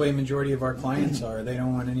 And that's the way a majority of our clients are. They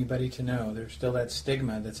don't want anybody to know. There's still that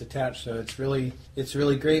stigma that's attached. So it's really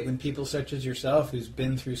great when people such as yourself, who's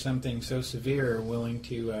been through something so severe, are willing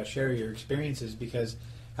to share your experiences. Because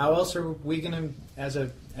how else are we going to, as a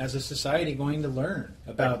society, going to learn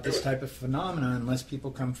about this type of phenomena unless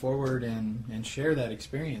people come forward and share that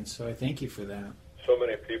experience? So I thank you for that. So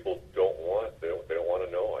many people don't want. They don't want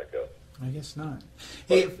to know, I guess. I guess not.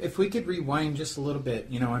 Hey, if we could rewind just a little bit,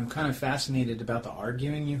 I'm kind of fascinated about the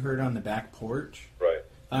arguing you heard on the back porch. Right.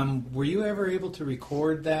 Were you ever able to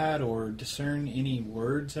record that or discern any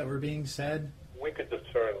words that were being said? We could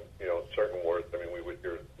discern, certain words. I mean, we would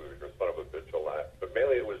hear son of a bitch a lot, but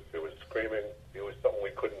mainly it was screaming. It was something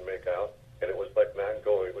we couldn't make out, and it was like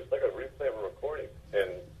non-going. It was like a replay of a recording.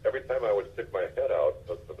 And every time I would stick my head out,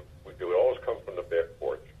 it would always come from the back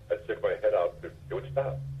porch. I'd stick my head out, it would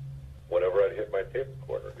stop. Whenever I'd hit my tape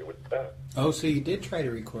recorder, it would stop. Oh, so you did try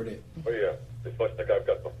to record it? Oh yeah, it's much like I've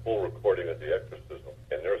got the full recording of the exorcism,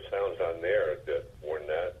 and there are sounds on there that were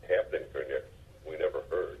not happening during the exorcism. We never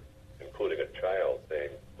heard, including a child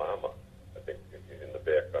saying "Mama." I think in the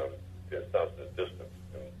background, it sounds in the distance.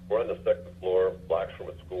 And we're on the second floor, blocks from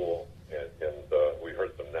a school, and we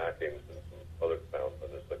heard some knockings and some other sounds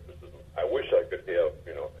on this exorcism. I wish I could have,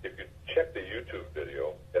 if you check the YouTube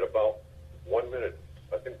video at about 1 minute.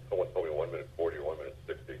 I think someone told me 1 minute 40 or 1 minute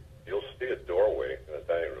 60. You'll see a doorway in the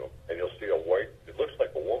dining room, and you'll see a white, it looks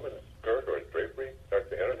like a woman's skirt or a drapery, start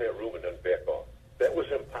to enter that room and then back off. That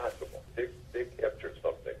was impossible. They captured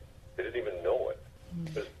something. They didn't even know it.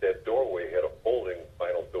 Because that doorway had a folding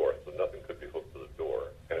vinyl door, so nothing could be hooked to the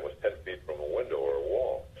door. And it was 10 feet from a window or a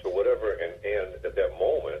wall. So whatever, and at that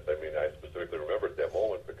moment, I mean, I specifically remember at that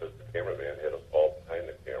moment because the cameraman had us all behind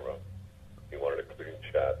the camera. He wanted a clean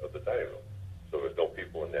shot of the dining room. So there was no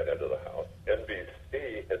people in that end of the house.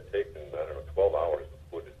 NBC had taken, 12 hours of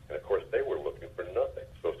footage. And, of course, they were looking for nothing.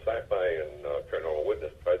 So Sci-Fi and Paranormal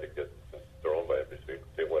Witness tried to get, since they're owned by NBC,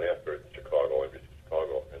 they went after it in Chicago, NBC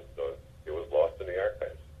Chicago, and it was lost in the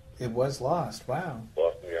archives. It was lost. Wow.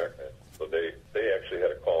 Lost in the archives. So they actually had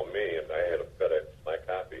to call me, and I had to FedEx my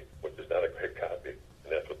copy, which is not a great copy.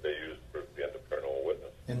 And that's what they used for the end of Paranormal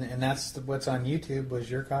Witness. And that's what's on YouTube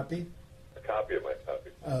was your copy? A copy of my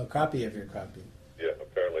copy. A copy of your copy. Yeah,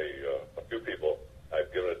 apparently a few people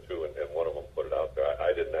I've given it to, and one of them put it out there.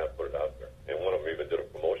 I did not put it out there. And one of them even did a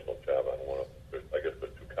promotional job on one of them. I guess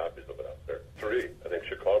there's 2 copies of it out there. 3. I think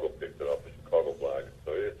Chicago picked it up, the Chicago blog.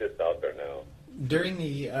 So it's out there now. During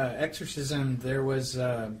the exorcism, there was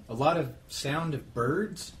a lot of sound of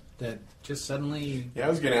birds that just suddenly... Yeah, I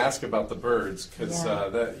was going to ask about the birds because Yeah.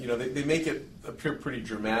 They make it appear pretty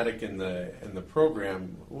dramatic in the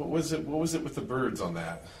program. What was it with the birds on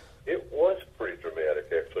that? It was pretty dramatic,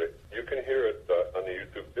 actually. You can hear it on the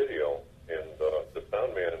YouTube video, and the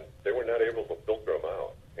sound man, they were not able to filter them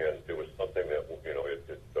out. And it was something that,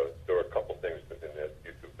 there were a couple things in that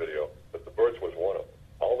YouTube video, but the birds was one of them.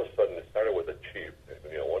 All of a sudden, it started with a cheep,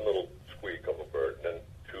 one little squeak of a bird, and then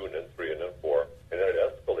 2, and then 3, and then 4, and then it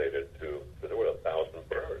escalated to, there were 1,000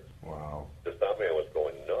 birds. Wow. The sound man was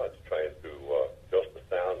going nuts trying to adjust the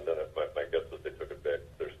sound, and my guess is they took it back to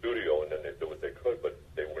their studio, and then they did what they could, but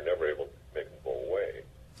they were never able to make them go away.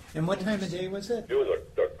 And what time of day was it? It was a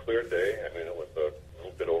clear day. I mean, it was a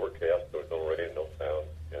little bit overcast. There was no rain, no sound.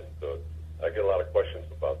 And I get a lot of questions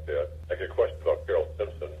about that. I get questions about Carol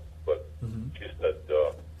Simpson, but she said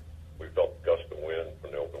we felt a gust of wind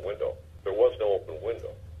from the open window. There was no open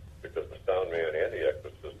window because the sound man and the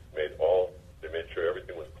exorcist made sure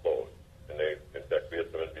everything was closed. And in fact, we had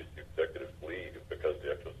some NBC executives leave because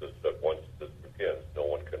the exorcist said once this begins, no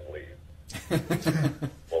one can leave.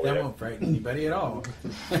 That won't frighten anybody at all.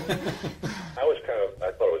 I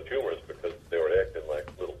thought it was humorous because they were acting like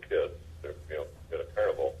little kids, at a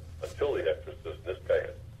carnival, until the exorcist, and this guy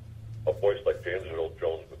had a voice like James Earl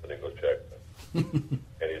Jones with an English accent. And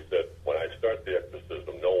he said, when I start the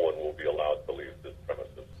exorcism, no one will be allowed to leave this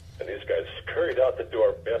premises. And these guys scurried out the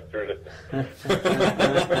door faster than...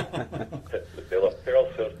 They left Carol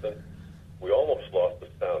Simpson. We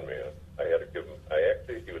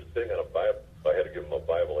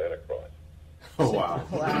Oh, wow.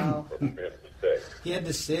 Wow. for him to stay. He had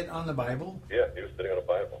to sit on the Bible? Yeah, he was sitting on a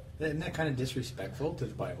Bible. Isn't that kind of disrespectful to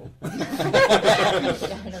the Bible? I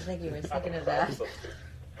don't think he was thinking of that.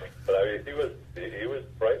 But I mean, he was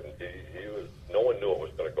frightened. He was. No one knew what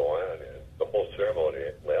was going to go on, and the whole ceremony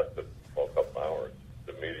lasted a couple hours.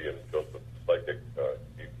 The medium, Joseph, psychic,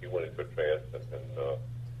 he went into a trance, and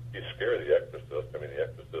he scared the exorcist. I mean, the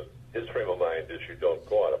exorcist. His frame of mind is you don't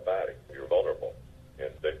go out of body. You're vulnerable, and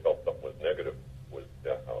they felt something was negative with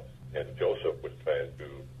that house. And Joseph was trying to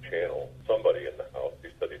channel somebody in the house. He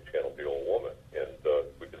said he channeled the old woman, and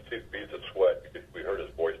we could see beads of sweat. We heard his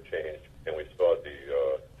voice change, and we saw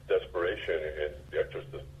the desperation in the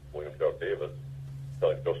exorcist, William J. Davis,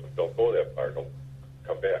 telling Joseph, "Don't go that far. Don't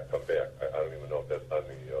come back. Come back." I don't even know if that's on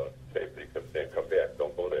the tape. But he kept saying, "Come back.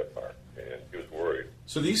 Don't go that far," and he was worried.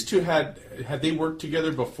 So these two had they worked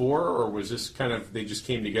together before, or was this kind of they just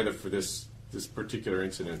came together for this particular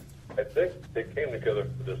incident? I think they came together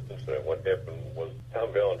for this incident. What happened was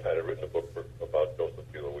Tom Valentine had written a book about Joseph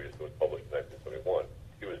P. Louise. It was published in 1971.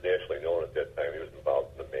 He was nationally known at that time. He was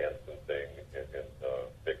involved in the Manson thing and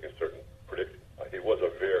making certain predictions. He was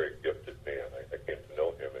a very gifted man. I came to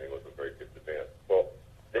know him, and he was a very gifted man. Well,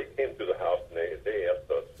 they came to the house, and they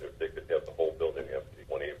asked us if they could have the whole building empty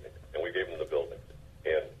one evening, and we gave them the building.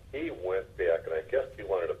 And he went back, and I guess he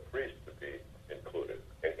wanted a priest to be included.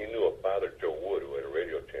 And he knew a Father Joe Wood who had a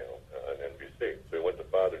radio channel on NBC. So he went to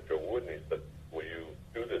Father Joe Wood, and he said, "Will you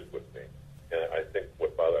do this with me?" And I think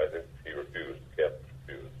he refused. Catholics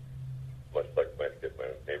refused, much like my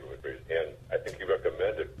neighborhood raised. And I think he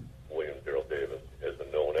recommended William Darrell Davis as a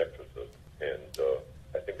known exorcist. And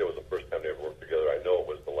I think that was the first time they ever worked together. I know it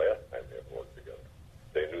was the last time they ever worked together.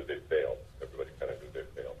 They knew they failed. Everybody kind of knew they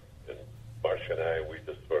failed. And Marcia and I, we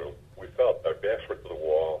felt our backs were to the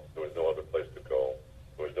wall. There was no other place to go.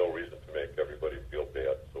 There was no reason to make everybody feel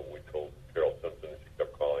bad. So we told Carol Simpson, and she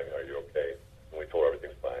kept calling, "Are you okay?" And we told her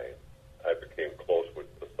everything's fine. I became close with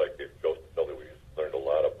the psychic Joseph Louise. Learned a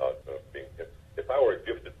lot about being. If I were a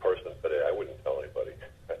gifted person today, I wouldn't tell anybody.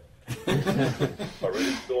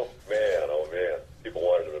 Already school, man, oh man, people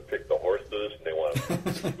wanted them to pick the horses, and they wanted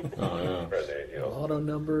Oh, yeah. and they, Auto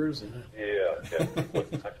numbers. And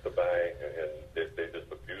what tax to buy, and they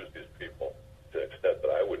just abused these people to an extent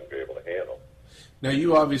that I wouldn't be able to handle. Now,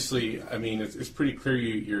 you obviously, I mean, it's pretty clear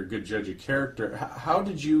you're a good judge of character. How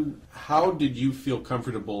did you feel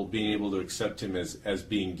comfortable being able to accept him as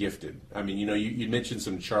being gifted? I mean, you mentioned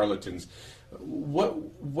some charlatans.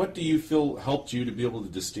 What do you feel helped you to be able to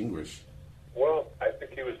distinguish? Well, I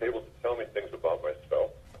think he was able to tell me things about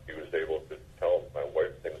myself. He was able to tell my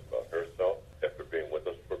wife things about herself. After being with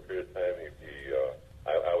us for a period of time,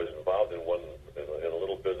 I was involved in a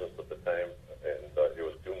little business at the time, and it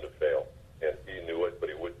was doomed to fail. And he knew it, but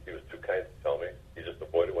he was too kind to tell me. He just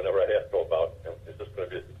avoided whenever I asked him about, is this going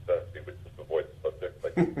to be a success? He would just avoid the subject,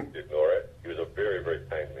 like ignore it. He was a very, very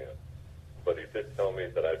kind man. But he did tell me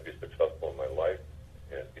that I'd be successful in my life,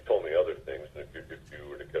 and he told me other things. And if you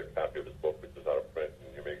were to get a copy of his book, which is out of print, and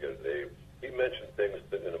you may get it today, he mentioned things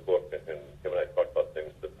that in the book, and him and I talked about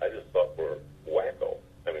things that I just thought were wacko.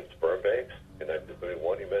 I mean, sperm banks in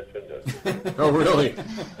 1971 he mentioned. Oh, really?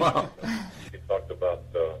 Wow. He talked about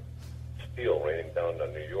steel raining down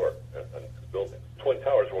on New York on buildings. Twin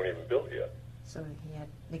Towers weren't even built yet. So he had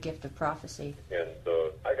the gift of prophecy. And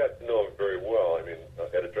I got to know him very well. I mean,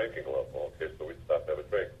 at a drinking level. Okay, so we'd stop and have a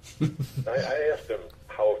drink. I asked him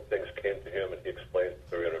how things came to him, and he explained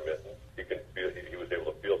through intermittent. He can feel. He was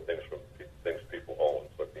able to feel things from things people own.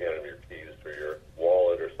 So if you hand him your keys or your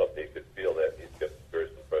wallet or something, he could feel that. He'd get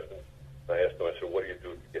various impressions. And I asked him, I said, "What do you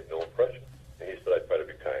do if you get no impressions?" And he said, "I try to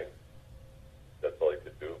be kind." That's all he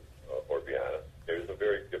could do, or be honest. He was a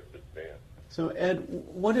very gifted man. So, Ed,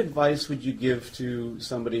 what advice would you give to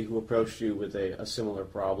somebody who approached you with a similar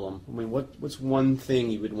problem? I mean, what's one thing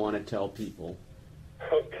you would want to tell people?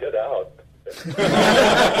 Oh, get out.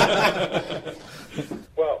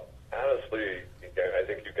 Well, honestly, I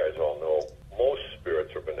think you guys all know most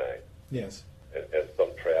spirits are benign. Yes. And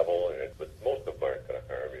some travel, but most of them aren't going to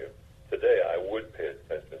harm you. Today, I would pay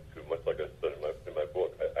attention to, much like I said in my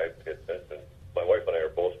book, I pay attention. My wife and I are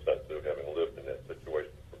both sensitive, having lived in that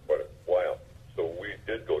situation for quite a while. So we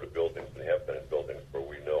did go to buildings and have been in buildings where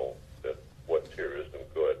we know that what's here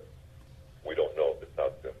isn't good. We don't know if it's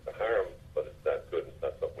out there to harm, but it's not good. It's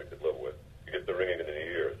not something we could live with. You get the ringing in the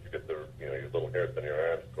ears. You get your little hairs on your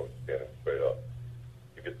arms go standing straight up.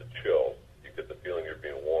 You get the chills. You get the feeling you're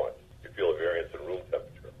being watched. You feel a very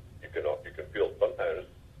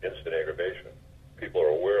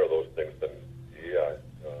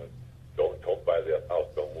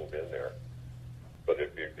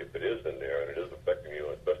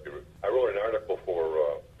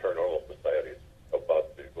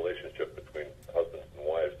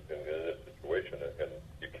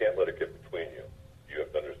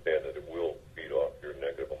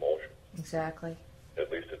Exactly. At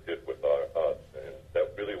least it did with us, and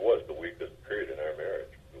that really was the weakest period in our marriage.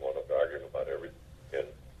 We wound up arguing about everything, and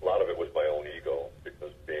a lot of it was my own ego,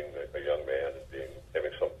 because being a young man and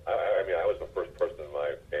having some, I mean, I was the first person in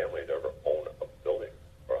my family to ever own a building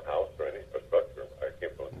or a house or any structure. I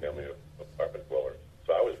came from a family of apartment dwellers,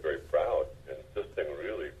 so I was very proud, and this thing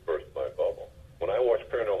really burst my bubble. When I watched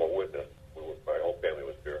Paranormal Witness, my whole family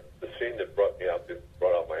was there. The scene that brought out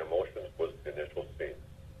my emotions was the initial scene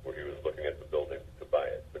where he was looking at the building to buy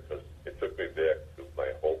it, because it took me back to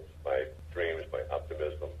my hopes, my dreams, my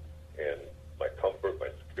optimism, and my comfort, my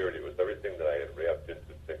security. It was everything that I had wrapped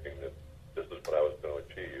into thinking that this is what I was going to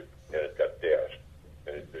achieve, and it got dashed,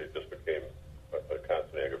 and it just became a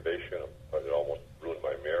constant aggravation. It almost ruined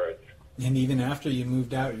my marriage. And even after you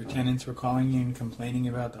moved out, your tenants were calling you and complaining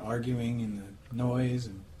about the arguing and the noise.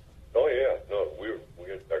 And Oh yeah, no,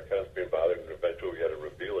 our tenants being bothered, and eventually we had to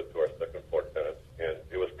reveal it to our second floor tenants. And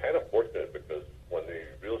it was kind of fortunate, because when the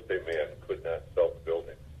real estate man could not sell the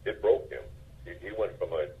building, it broke him. He went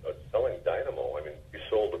from a selling dynamo. I mean, he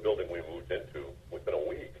sold the building we moved into within a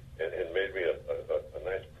week, and made me a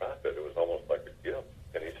nice profit. It was almost like a gift.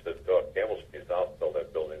 And he said, Campbell Street, I'll sell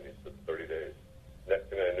that building. He said, 30 days. Next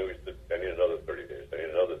thing I knew, he said, I need another 30 days. I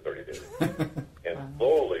need another 30 days. And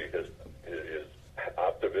slowly, his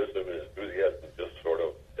optimism and his enthusiasm just sort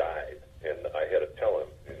of died. And I had to tell him,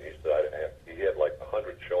 and he said, he had like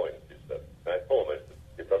 100 showings, he said. And I told him, I said,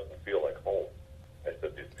 it doesn't feel like home. I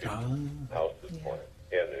said, these people's houses Yeah. want it.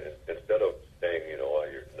 And instead of saying, oh,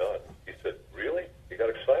 you're nuts, he said, really? He got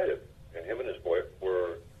excited. And him and his wife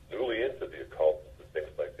were newly into the occult and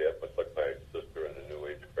things like that, much like my sister and the New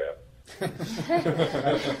Age crap.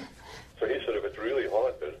 So he said, if it's really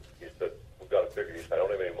haunted, he said, we've got to figure, he said, I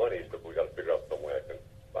don't have any money. He said, we've got to figure out some way I can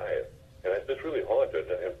buy it. And I said, it's really haunted.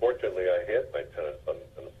 And unfortunately, I had my tenants on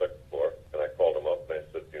the second floor, and I called them up and I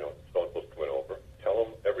said, so-and-so's coming over. Tell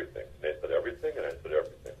them everything. And they said, everything? And I said,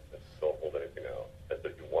 everything. I said, don't hold anything out. I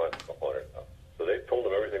said, you want a haunted house. So they told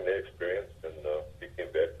him everything they experienced, and he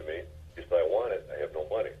came back to me. He said, I want it. I have no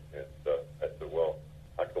money. And I said, well,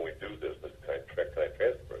 how can we do this? Can I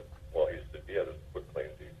transfer it? Well, he said, yeah, there's a quick claim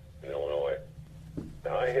deed in Illinois.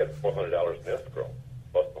 Now, I had $400 in escrow,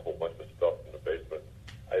 plus a whole bunch of stuff in the basement.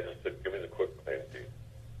 I just said, give me the quick claim deed.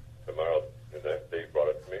 Tomorrow, the next day, he brought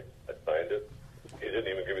it to me. I signed it. He didn't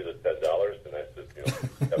even give me the $10, and I said,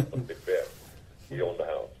 have something back. He owned the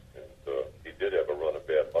house, and he did have a run of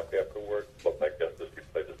bad luck afterward, but my guess is he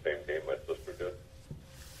played the same game my sister did.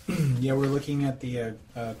 yeah, we're looking at the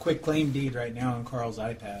quick claim deed right now on Carl's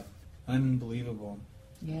iPad. Unbelievable.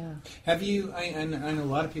 Yeah. Have you, I know a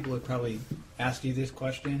lot of people have probably asked you this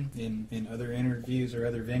question in other interviews or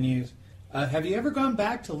other venues. Have you ever gone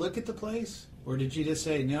back to look at the place? Or did you just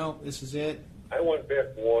say, no, this is it? I went back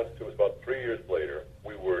once. It was about 3 years later.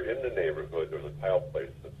 We were in the neighborhood. There was a tile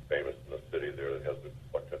place that's famous in the city there that has a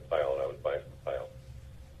bunch of tile, and I was buying some tile.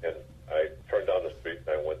 And I turned down the street, and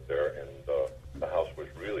I went there, and the house was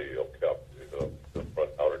really ill-kept. The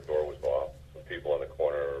front outer door was off. Some people on the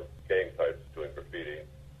corner, gang types, doing graffiti.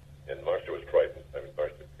 And Marcia was frightened. I mean,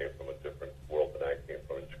 Marcia came from a different world than I came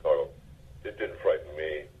from in Chicago. It didn't frighten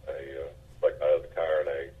me. I like out of the car, and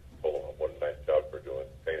I told them what a nice job for doing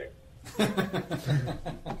painting.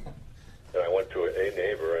 And I went to a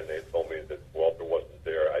neighbor, and they told me that Walter wasn't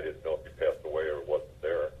there. I didn't know if he passed away or wasn't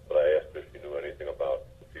there. But I asked if she knew anything about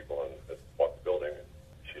the people that bought the building. And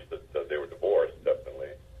she said they were divorced,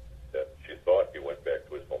 definitely. That she thought he went back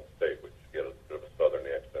to his home state, which he had a bit of a southern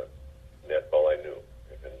accent. And that's all I knew.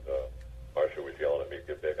 And Marcia was yelling at me,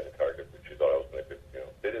 get back in the car. She thought I was going to get,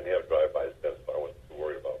 they didn't have drive-bys then, so I wasn't too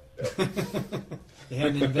worried about that. They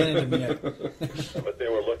hadn't invented them yet. But they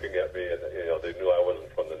were looking at me, and they knew I wasn't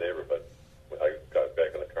from the neighborhood. I got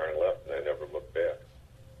back in the car and left, and I never looked back.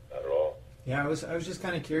 Not at all. Yeah, I was just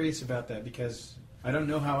kind of curious about that because I don't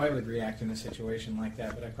know how I would react in a situation like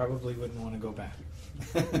that, but I probably wouldn't want to go back.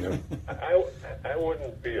 No. I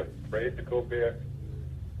wouldn't be afraid to go back,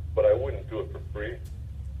 but I wouldn't do it for free.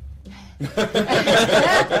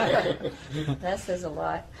 That says a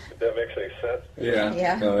lot. If that makes any sense. Yeah.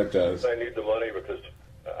 Yeah. No, it does. I need the money because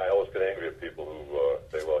I always get angry at people who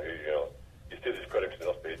say, well, you see these critics and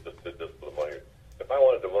they'll say he just did this for the money. If I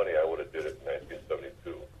wanted the money, I would have did it in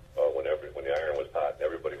 1972 when the iron was hot and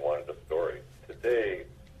everybody wanted the story. Today,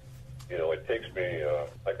 it takes me,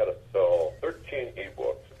 I got to sell 13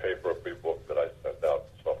 e-books to pay for a free book that I sent out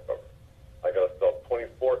softcover. I got to sell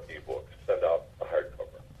 24 e-books, send out a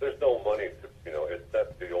hardcover. There's no money to, it's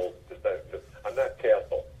not the old, I'm not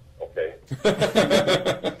Castle, okay? There's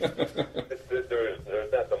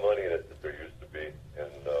not the money in it that there used to be.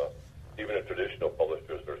 And even the traditional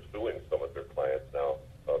publishers are suing some of their clients now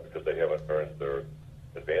because they haven't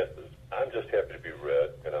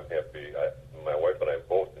happy. My wife and I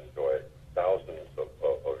both enjoy thousands of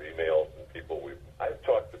emails and people. I've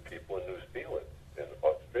talked to people in New Zealand, in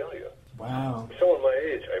Australia. Wow. Someone my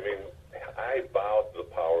age. I mean, I bow to the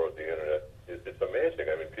power of the internet. It's amazing.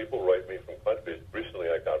 I mean, people write me from countries. Recently,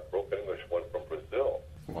 I got broken English one from Brazil.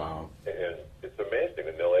 Wow. And it's amazing.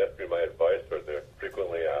 And they'll ask me my advice, or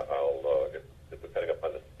frequently I'll depending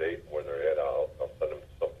upon the state where they're at, I'll send them to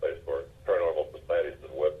someplace where Paranormal Society is a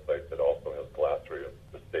website that also has a glossary of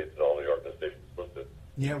the states and all the organizations listed.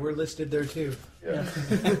 Yeah, we're listed there too. Yeah.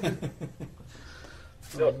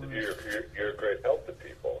 No, you're a great help to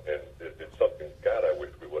people, and it's something, God, I wish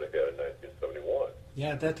we would have had in 1971. Yeah,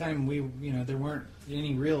 at that time there weren't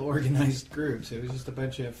any real organized groups. It was just a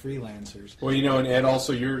bunch of freelancers. Well, and Ed,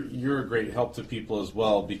 also you're a great help to people as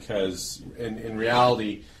well, because in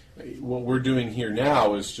reality, what we're doing here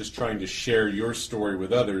now is just trying to share your story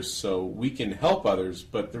with others so we can help others.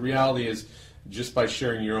 But the reality is, just by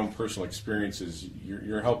sharing your own personal experiences,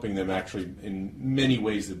 you're helping them actually in many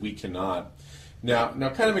ways that we cannot. Now,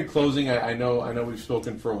 kind of in closing, I know we've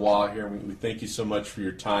spoken for a while here, and we thank you so much for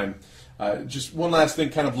your time. Just one last thing,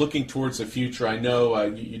 kind of looking towards the future. I know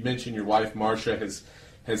you mentioned your wife, Marcia,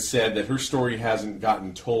 has said that her story hasn't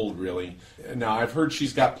gotten told, really. Now, I've heard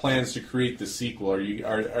she's got plans to create the sequel.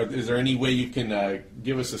 Is there any way you can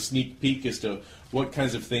give us a sneak peek as to what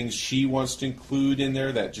kinds of things she wants to include in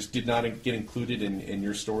there that just did not get included in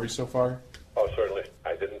your story so far? Oh, certainly.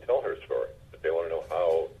 I didn't tell her story, but they want to know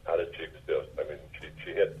how did she exist. I mean,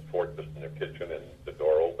 she had forklifts in the kitchen and the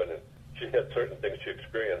door open, and she had certain things she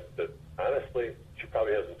experienced that, honestly, she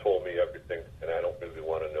probably hasn't told me everything, and I don't really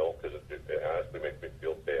want to know because it honestly makes me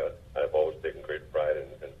feel bad. I've always taken great pride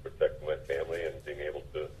in protecting my family and being able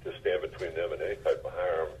to stand between them and any type of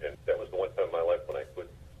harm, and that was the one time in my life when I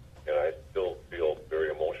couldn't. And I still feel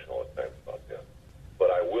very emotional at times about that.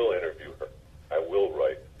 But I will interview her. I will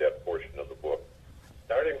write that portion of the book,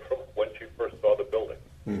 starting from when she first saw the building.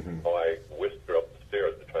 Mm-hmm. How I whisked her up the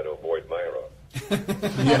stairs to try to avoid Myra.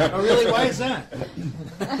 Yeah. Oh, really? Why is that?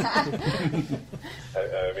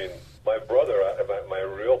 I mean, my brother, my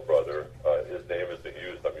real brother, his name isn't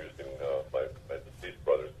used. I'm using my deceased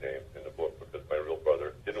brother's name in the book because my real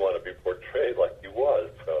brother didn't want to be portrayed like he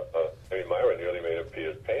was. I mean, Myra nearly made him pee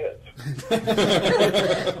his pants.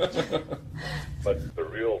 But the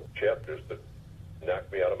real chapters that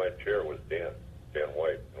knocked me out of my chair was Dan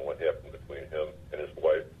White, and what happened between him and his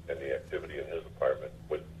wife and the activity in his apartment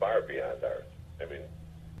was far beyond ours. I mean,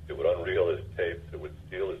 it would unreel his tapes, it would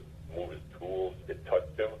move his tools. It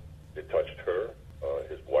touched him. It touched her.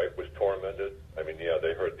 His wife was tormented. I mean, yeah,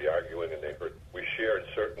 they heard the arguing, and we shared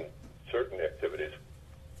certain activities,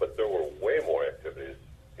 but there were way more activities.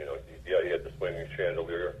 He had the swinging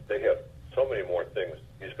chandelier. They have so many more things.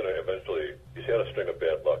 He's had a string of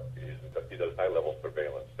bad luck. He does high-level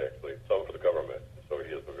surveillance, actually, some for the government, so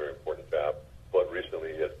he has a very important job. But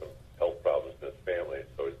recently he had some health problems in his family,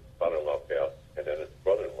 so his father-in-law passed, and then his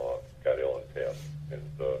brother-in-law got ill and passed. And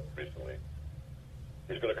recently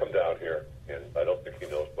he's going to come down here, and I don't think he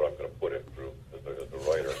knows what I'm going to put him through as a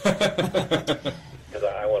writer. Because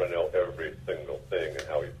I want to know every single thing and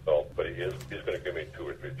how he felt. But he's going to give me 2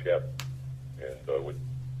 or 3 chapters, and with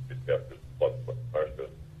 2 chapters plus Marcia,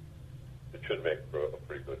 it should make for a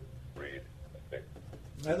pretty good read, I think.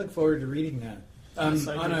 I look forward to reading that. Yes,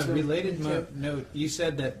 I On do a too. related Me too. note, you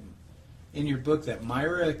said that in your book that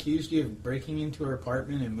Myra accused you of breaking into her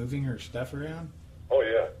apartment and moving her stuff around? Oh,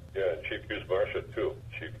 yeah, and she accused Marcia, too.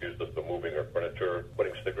 She accused us of moving her furniture,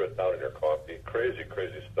 putting cigarettes out in her coffee, crazy,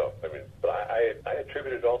 crazy stuff. I mean, but I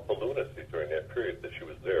attributed it all to lunacy during that period that she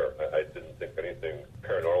was there. I didn't think anything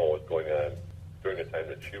paranormal was going on during the time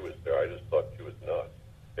that she was there. I just thought she was nuts.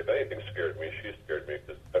 If anything scared me, she scared me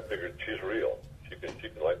because I figured she's real. She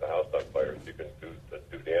can light the house on fire. She can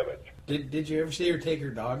do damage. Did you ever see her take her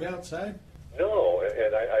dog outside? No,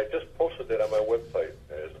 and I just posted that on my website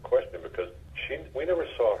as a question because we never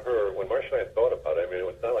saw her. When Marcia and I thought about it, I mean, it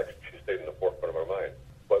was not like she stayed in the forefront of our mind,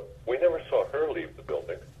 but we never saw her leave the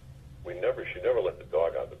building. She never let the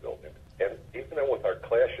dog out of the building. And even with our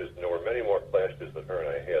clashes, and there were many more clashes that her and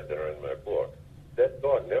I had that are in my book, that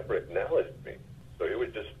dog never acknowledged me. So he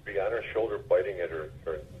would just be on her shoulder biting at her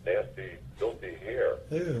nasty, filthy hair.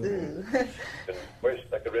 Ooh. And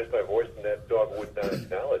I could raise my voice and that dog would not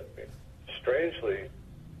acknowledge me. Strangely,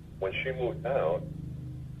 when she moved out,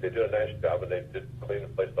 they did a nice job and they did clean the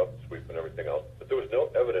place up, sweep and everything else. But there was no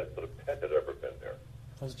evidence that a pet had ever been there.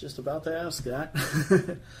 I was just about to ask that.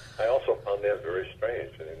 I also found that very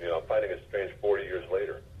strange. And, I'm finding it strange 40 years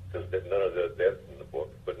later because none of that's in the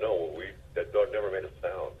book. But no, that dog never made a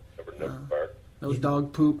sound, never barked. No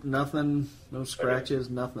dog poop, nothing, no scratches,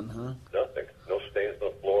 nothing, huh? Nothing. No stains on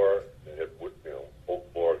the floor.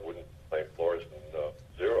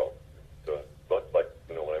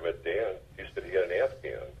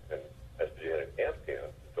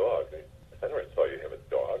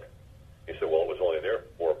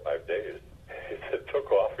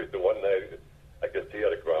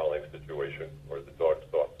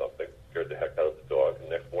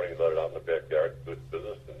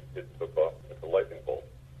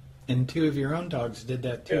 two of your own dogs did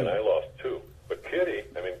that too. And I lost two. But Kitty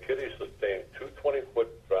sustained two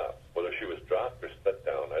 20-foot drops. Whether she was dropped or set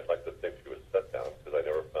down, I'd like to think she was set down because I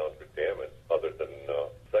never found her damaged other than the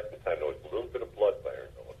second time there was a little bit of blood by her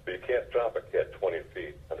nose. But you can't drop a cat 20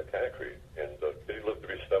 feet on the concrete. And Kitty lived to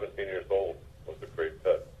be 17 years old. Was a great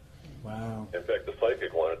pet. Wow. In fact, the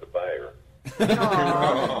psychic wanted to buy her.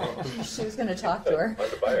 Aww. She was going to talk to her.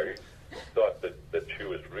 Wanted to buy her. He thought that she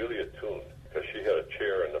was really attuned because she had a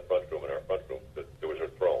chair in the front room, in our front room. That it was her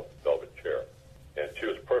throne, velvet chair. And she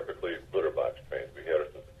was perfectly litter box trained. We had her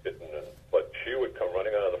since a kitten. But she would come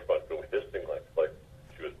running out of the front room hissing like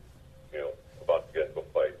she was, about to get into a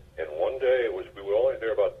fight. And one day, we were only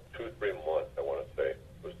there about 2-3 months, I want to say. It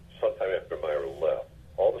was sometime after Myra left.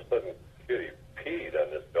 All of a sudden, Kitty peed on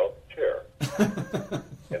this velvet chair.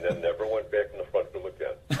 And then never went back in the front room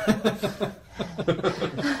again.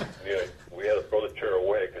 We had to throw the chair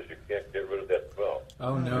away because you can't get rid of that smell.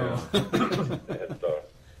 Oh, no.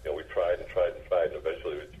 And we tried and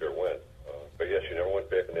eventually the chair went. But yeah, she never went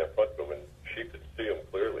back in that front room, and she could see them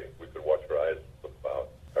clearly. We could watch her eyes flip out.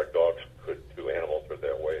 Our dogs could too. Animals are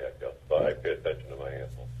that way, I guess. So I pay attention to my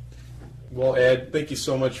animals. Well, Ed, thank you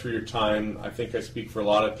so much for your time. I think I speak for a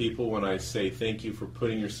lot of people when I say thank you for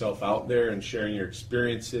putting yourself out there and sharing your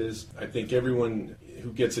experiences. I think everyone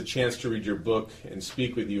who gets a chance to read your book and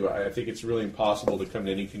speak with you, I think it's really impossible to come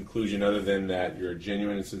to any conclusion other than that you're a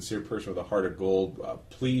genuine and sincere person with a heart of gold.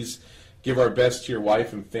 Please give our best to your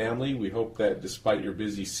wife and family. We hope that despite your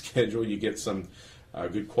busy schedule, you get some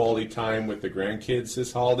good quality time with the grandkids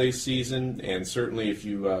this holiday season. And certainly if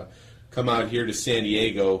you come out here to San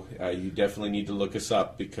Diego, you definitely need to look us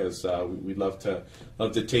up because we'd love to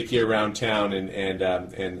take you around town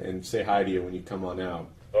and say hi to you when you come on out.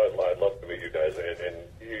 Oh, I'd love to meet you guys, and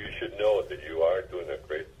you should know that you are doing a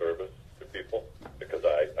great service to people because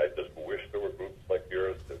I just wish there were groups like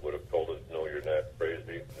yours that would have told us, no, you're not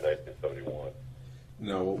crazy in 1971.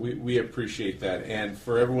 No, we appreciate that. And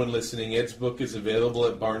for everyone listening, Ed's book is available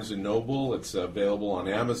at Barnes & Noble. It's available on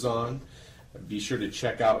Amazon. Be sure to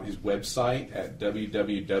check out his website at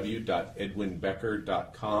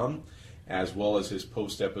www.edwinbecker.com, as well as his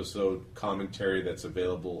post-episode commentary that's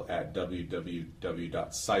available at www.sci-fi.com.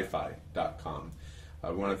 I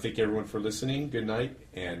want to thank everyone for listening. Good night,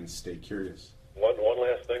 and stay curious. One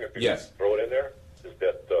last thing, if you Yes. can throw it in there, is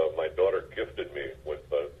that my daughter gifted me with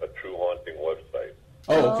a True Haunting website.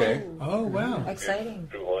 Oh, okay. Oh, wow. Exciting.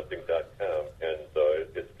 TrueHaunting.com, and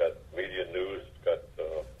it's got media news, it's got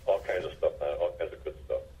all kinds of stuff on it, all kinds of good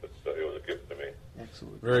stuff. It was a gift to me.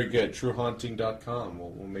 Excellent. Very good. TrueHaunting.com.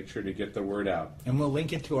 We'll make sure to get the word out. And we'll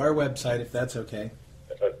link it to our website if that's okay.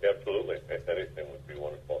 Absolutely. Anything would be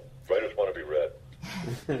wonderful. Writers want to be read.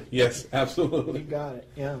 Yes, absolutely. You got it.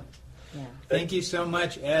 Yeah. Yeah. Thank you so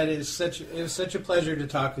much, Ed. It was such a pleasure to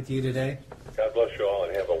talk with you today. God bless you all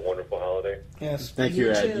and have a wonderful holiday. Yes. Thank you,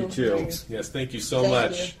 You Ed. too. You too. Thanks. Yes, thank you so Thank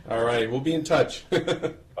much. you. All right, we'll be in touch. All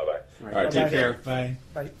Bye-bye. right, take care. Bye.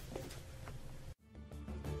 Bye.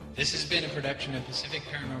 This has been a production of Pacific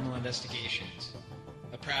Paranormal Investigations,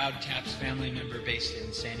 a proud TAPS family member based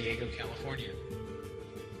in San Diego, California.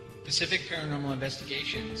 Pacific Paranormal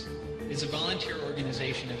Investigations is a volunteer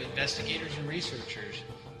organization of investigators and researchers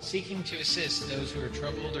seeking to assist those who are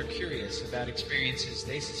troubled or curious about experiences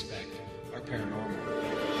they suspect are paranormal.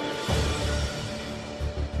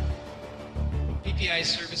 PPI's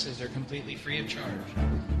services are completely free of charge,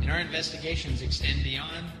 and our investigations extend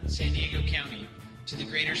beyond San Diego County to the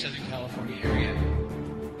greater Southern California area.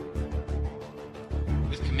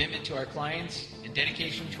 With commitment to our clients and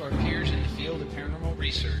dedication to our peers in the field of paranormal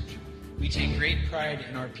research, we take great pride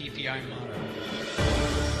in our PPI motto: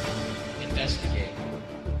 investigate,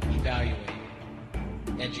 evaluate,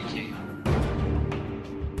 educate.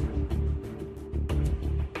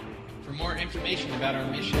 For more information about our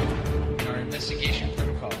mission and our investigation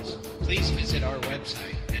protocols, please visit our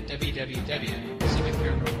website at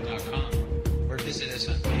www.pacificparanormal.com or visit us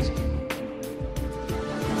on Facebook.